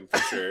to Sam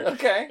Fisher.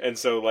 Okay. And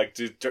so like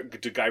do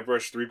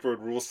Guybrush Threepwood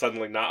rules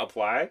suddenly not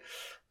apply?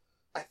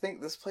 I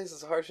think this place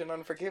is harsh and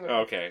unforgiving.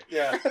 Okay.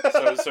 Yeah.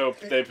 So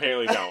they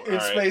apparently don't. In All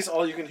right. space,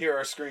 all you can hear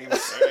are screams.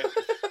 All right.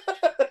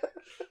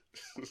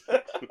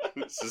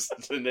 It's just,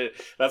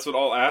 that's what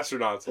all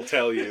astronauts will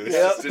tell you. It's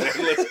Yep. just an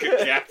endless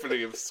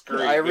cacophony of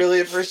screaming. I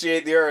really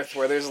appreciate the Earth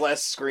where there's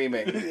less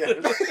screaming. Yeah.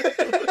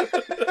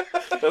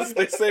 That's what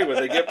they say when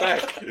they get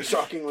back.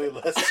 Shockingly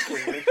less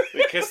screaming.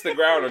 They kiss the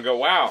ground and go,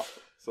 "Wow,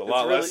 it's a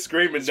lot really- less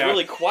screaming It's down."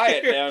 really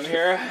quiet down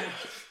here.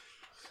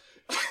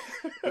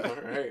 All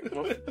right.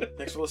 Well,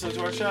 thanks for listening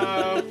to our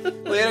show.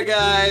 Later,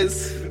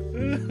 guys.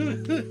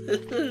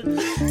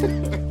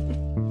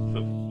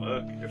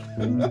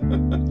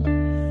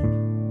 Fuck.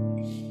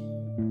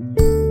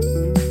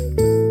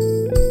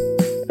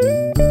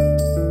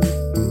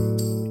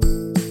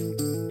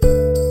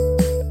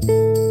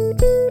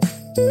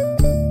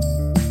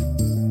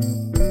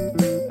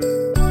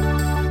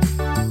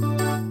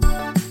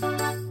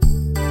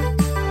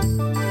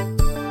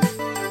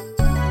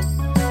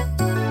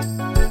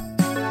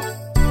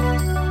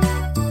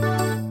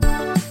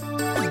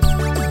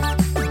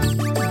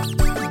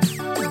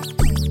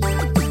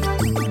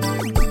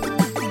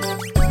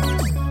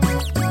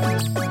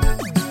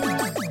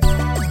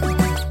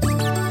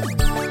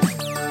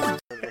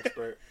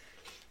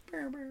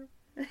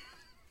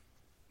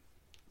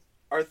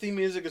 Our theme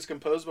music is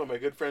composed by my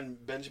good friend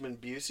Benjamin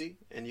Busey,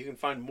 and you can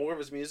find more of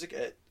his music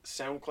at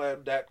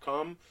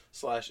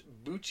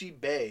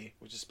soundcloud.com/BucciBae,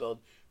 which is spelled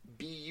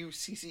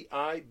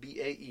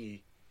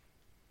Buccibae.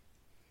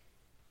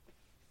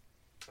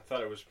 I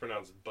thought it was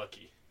pronounced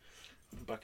Bucky. Bucky.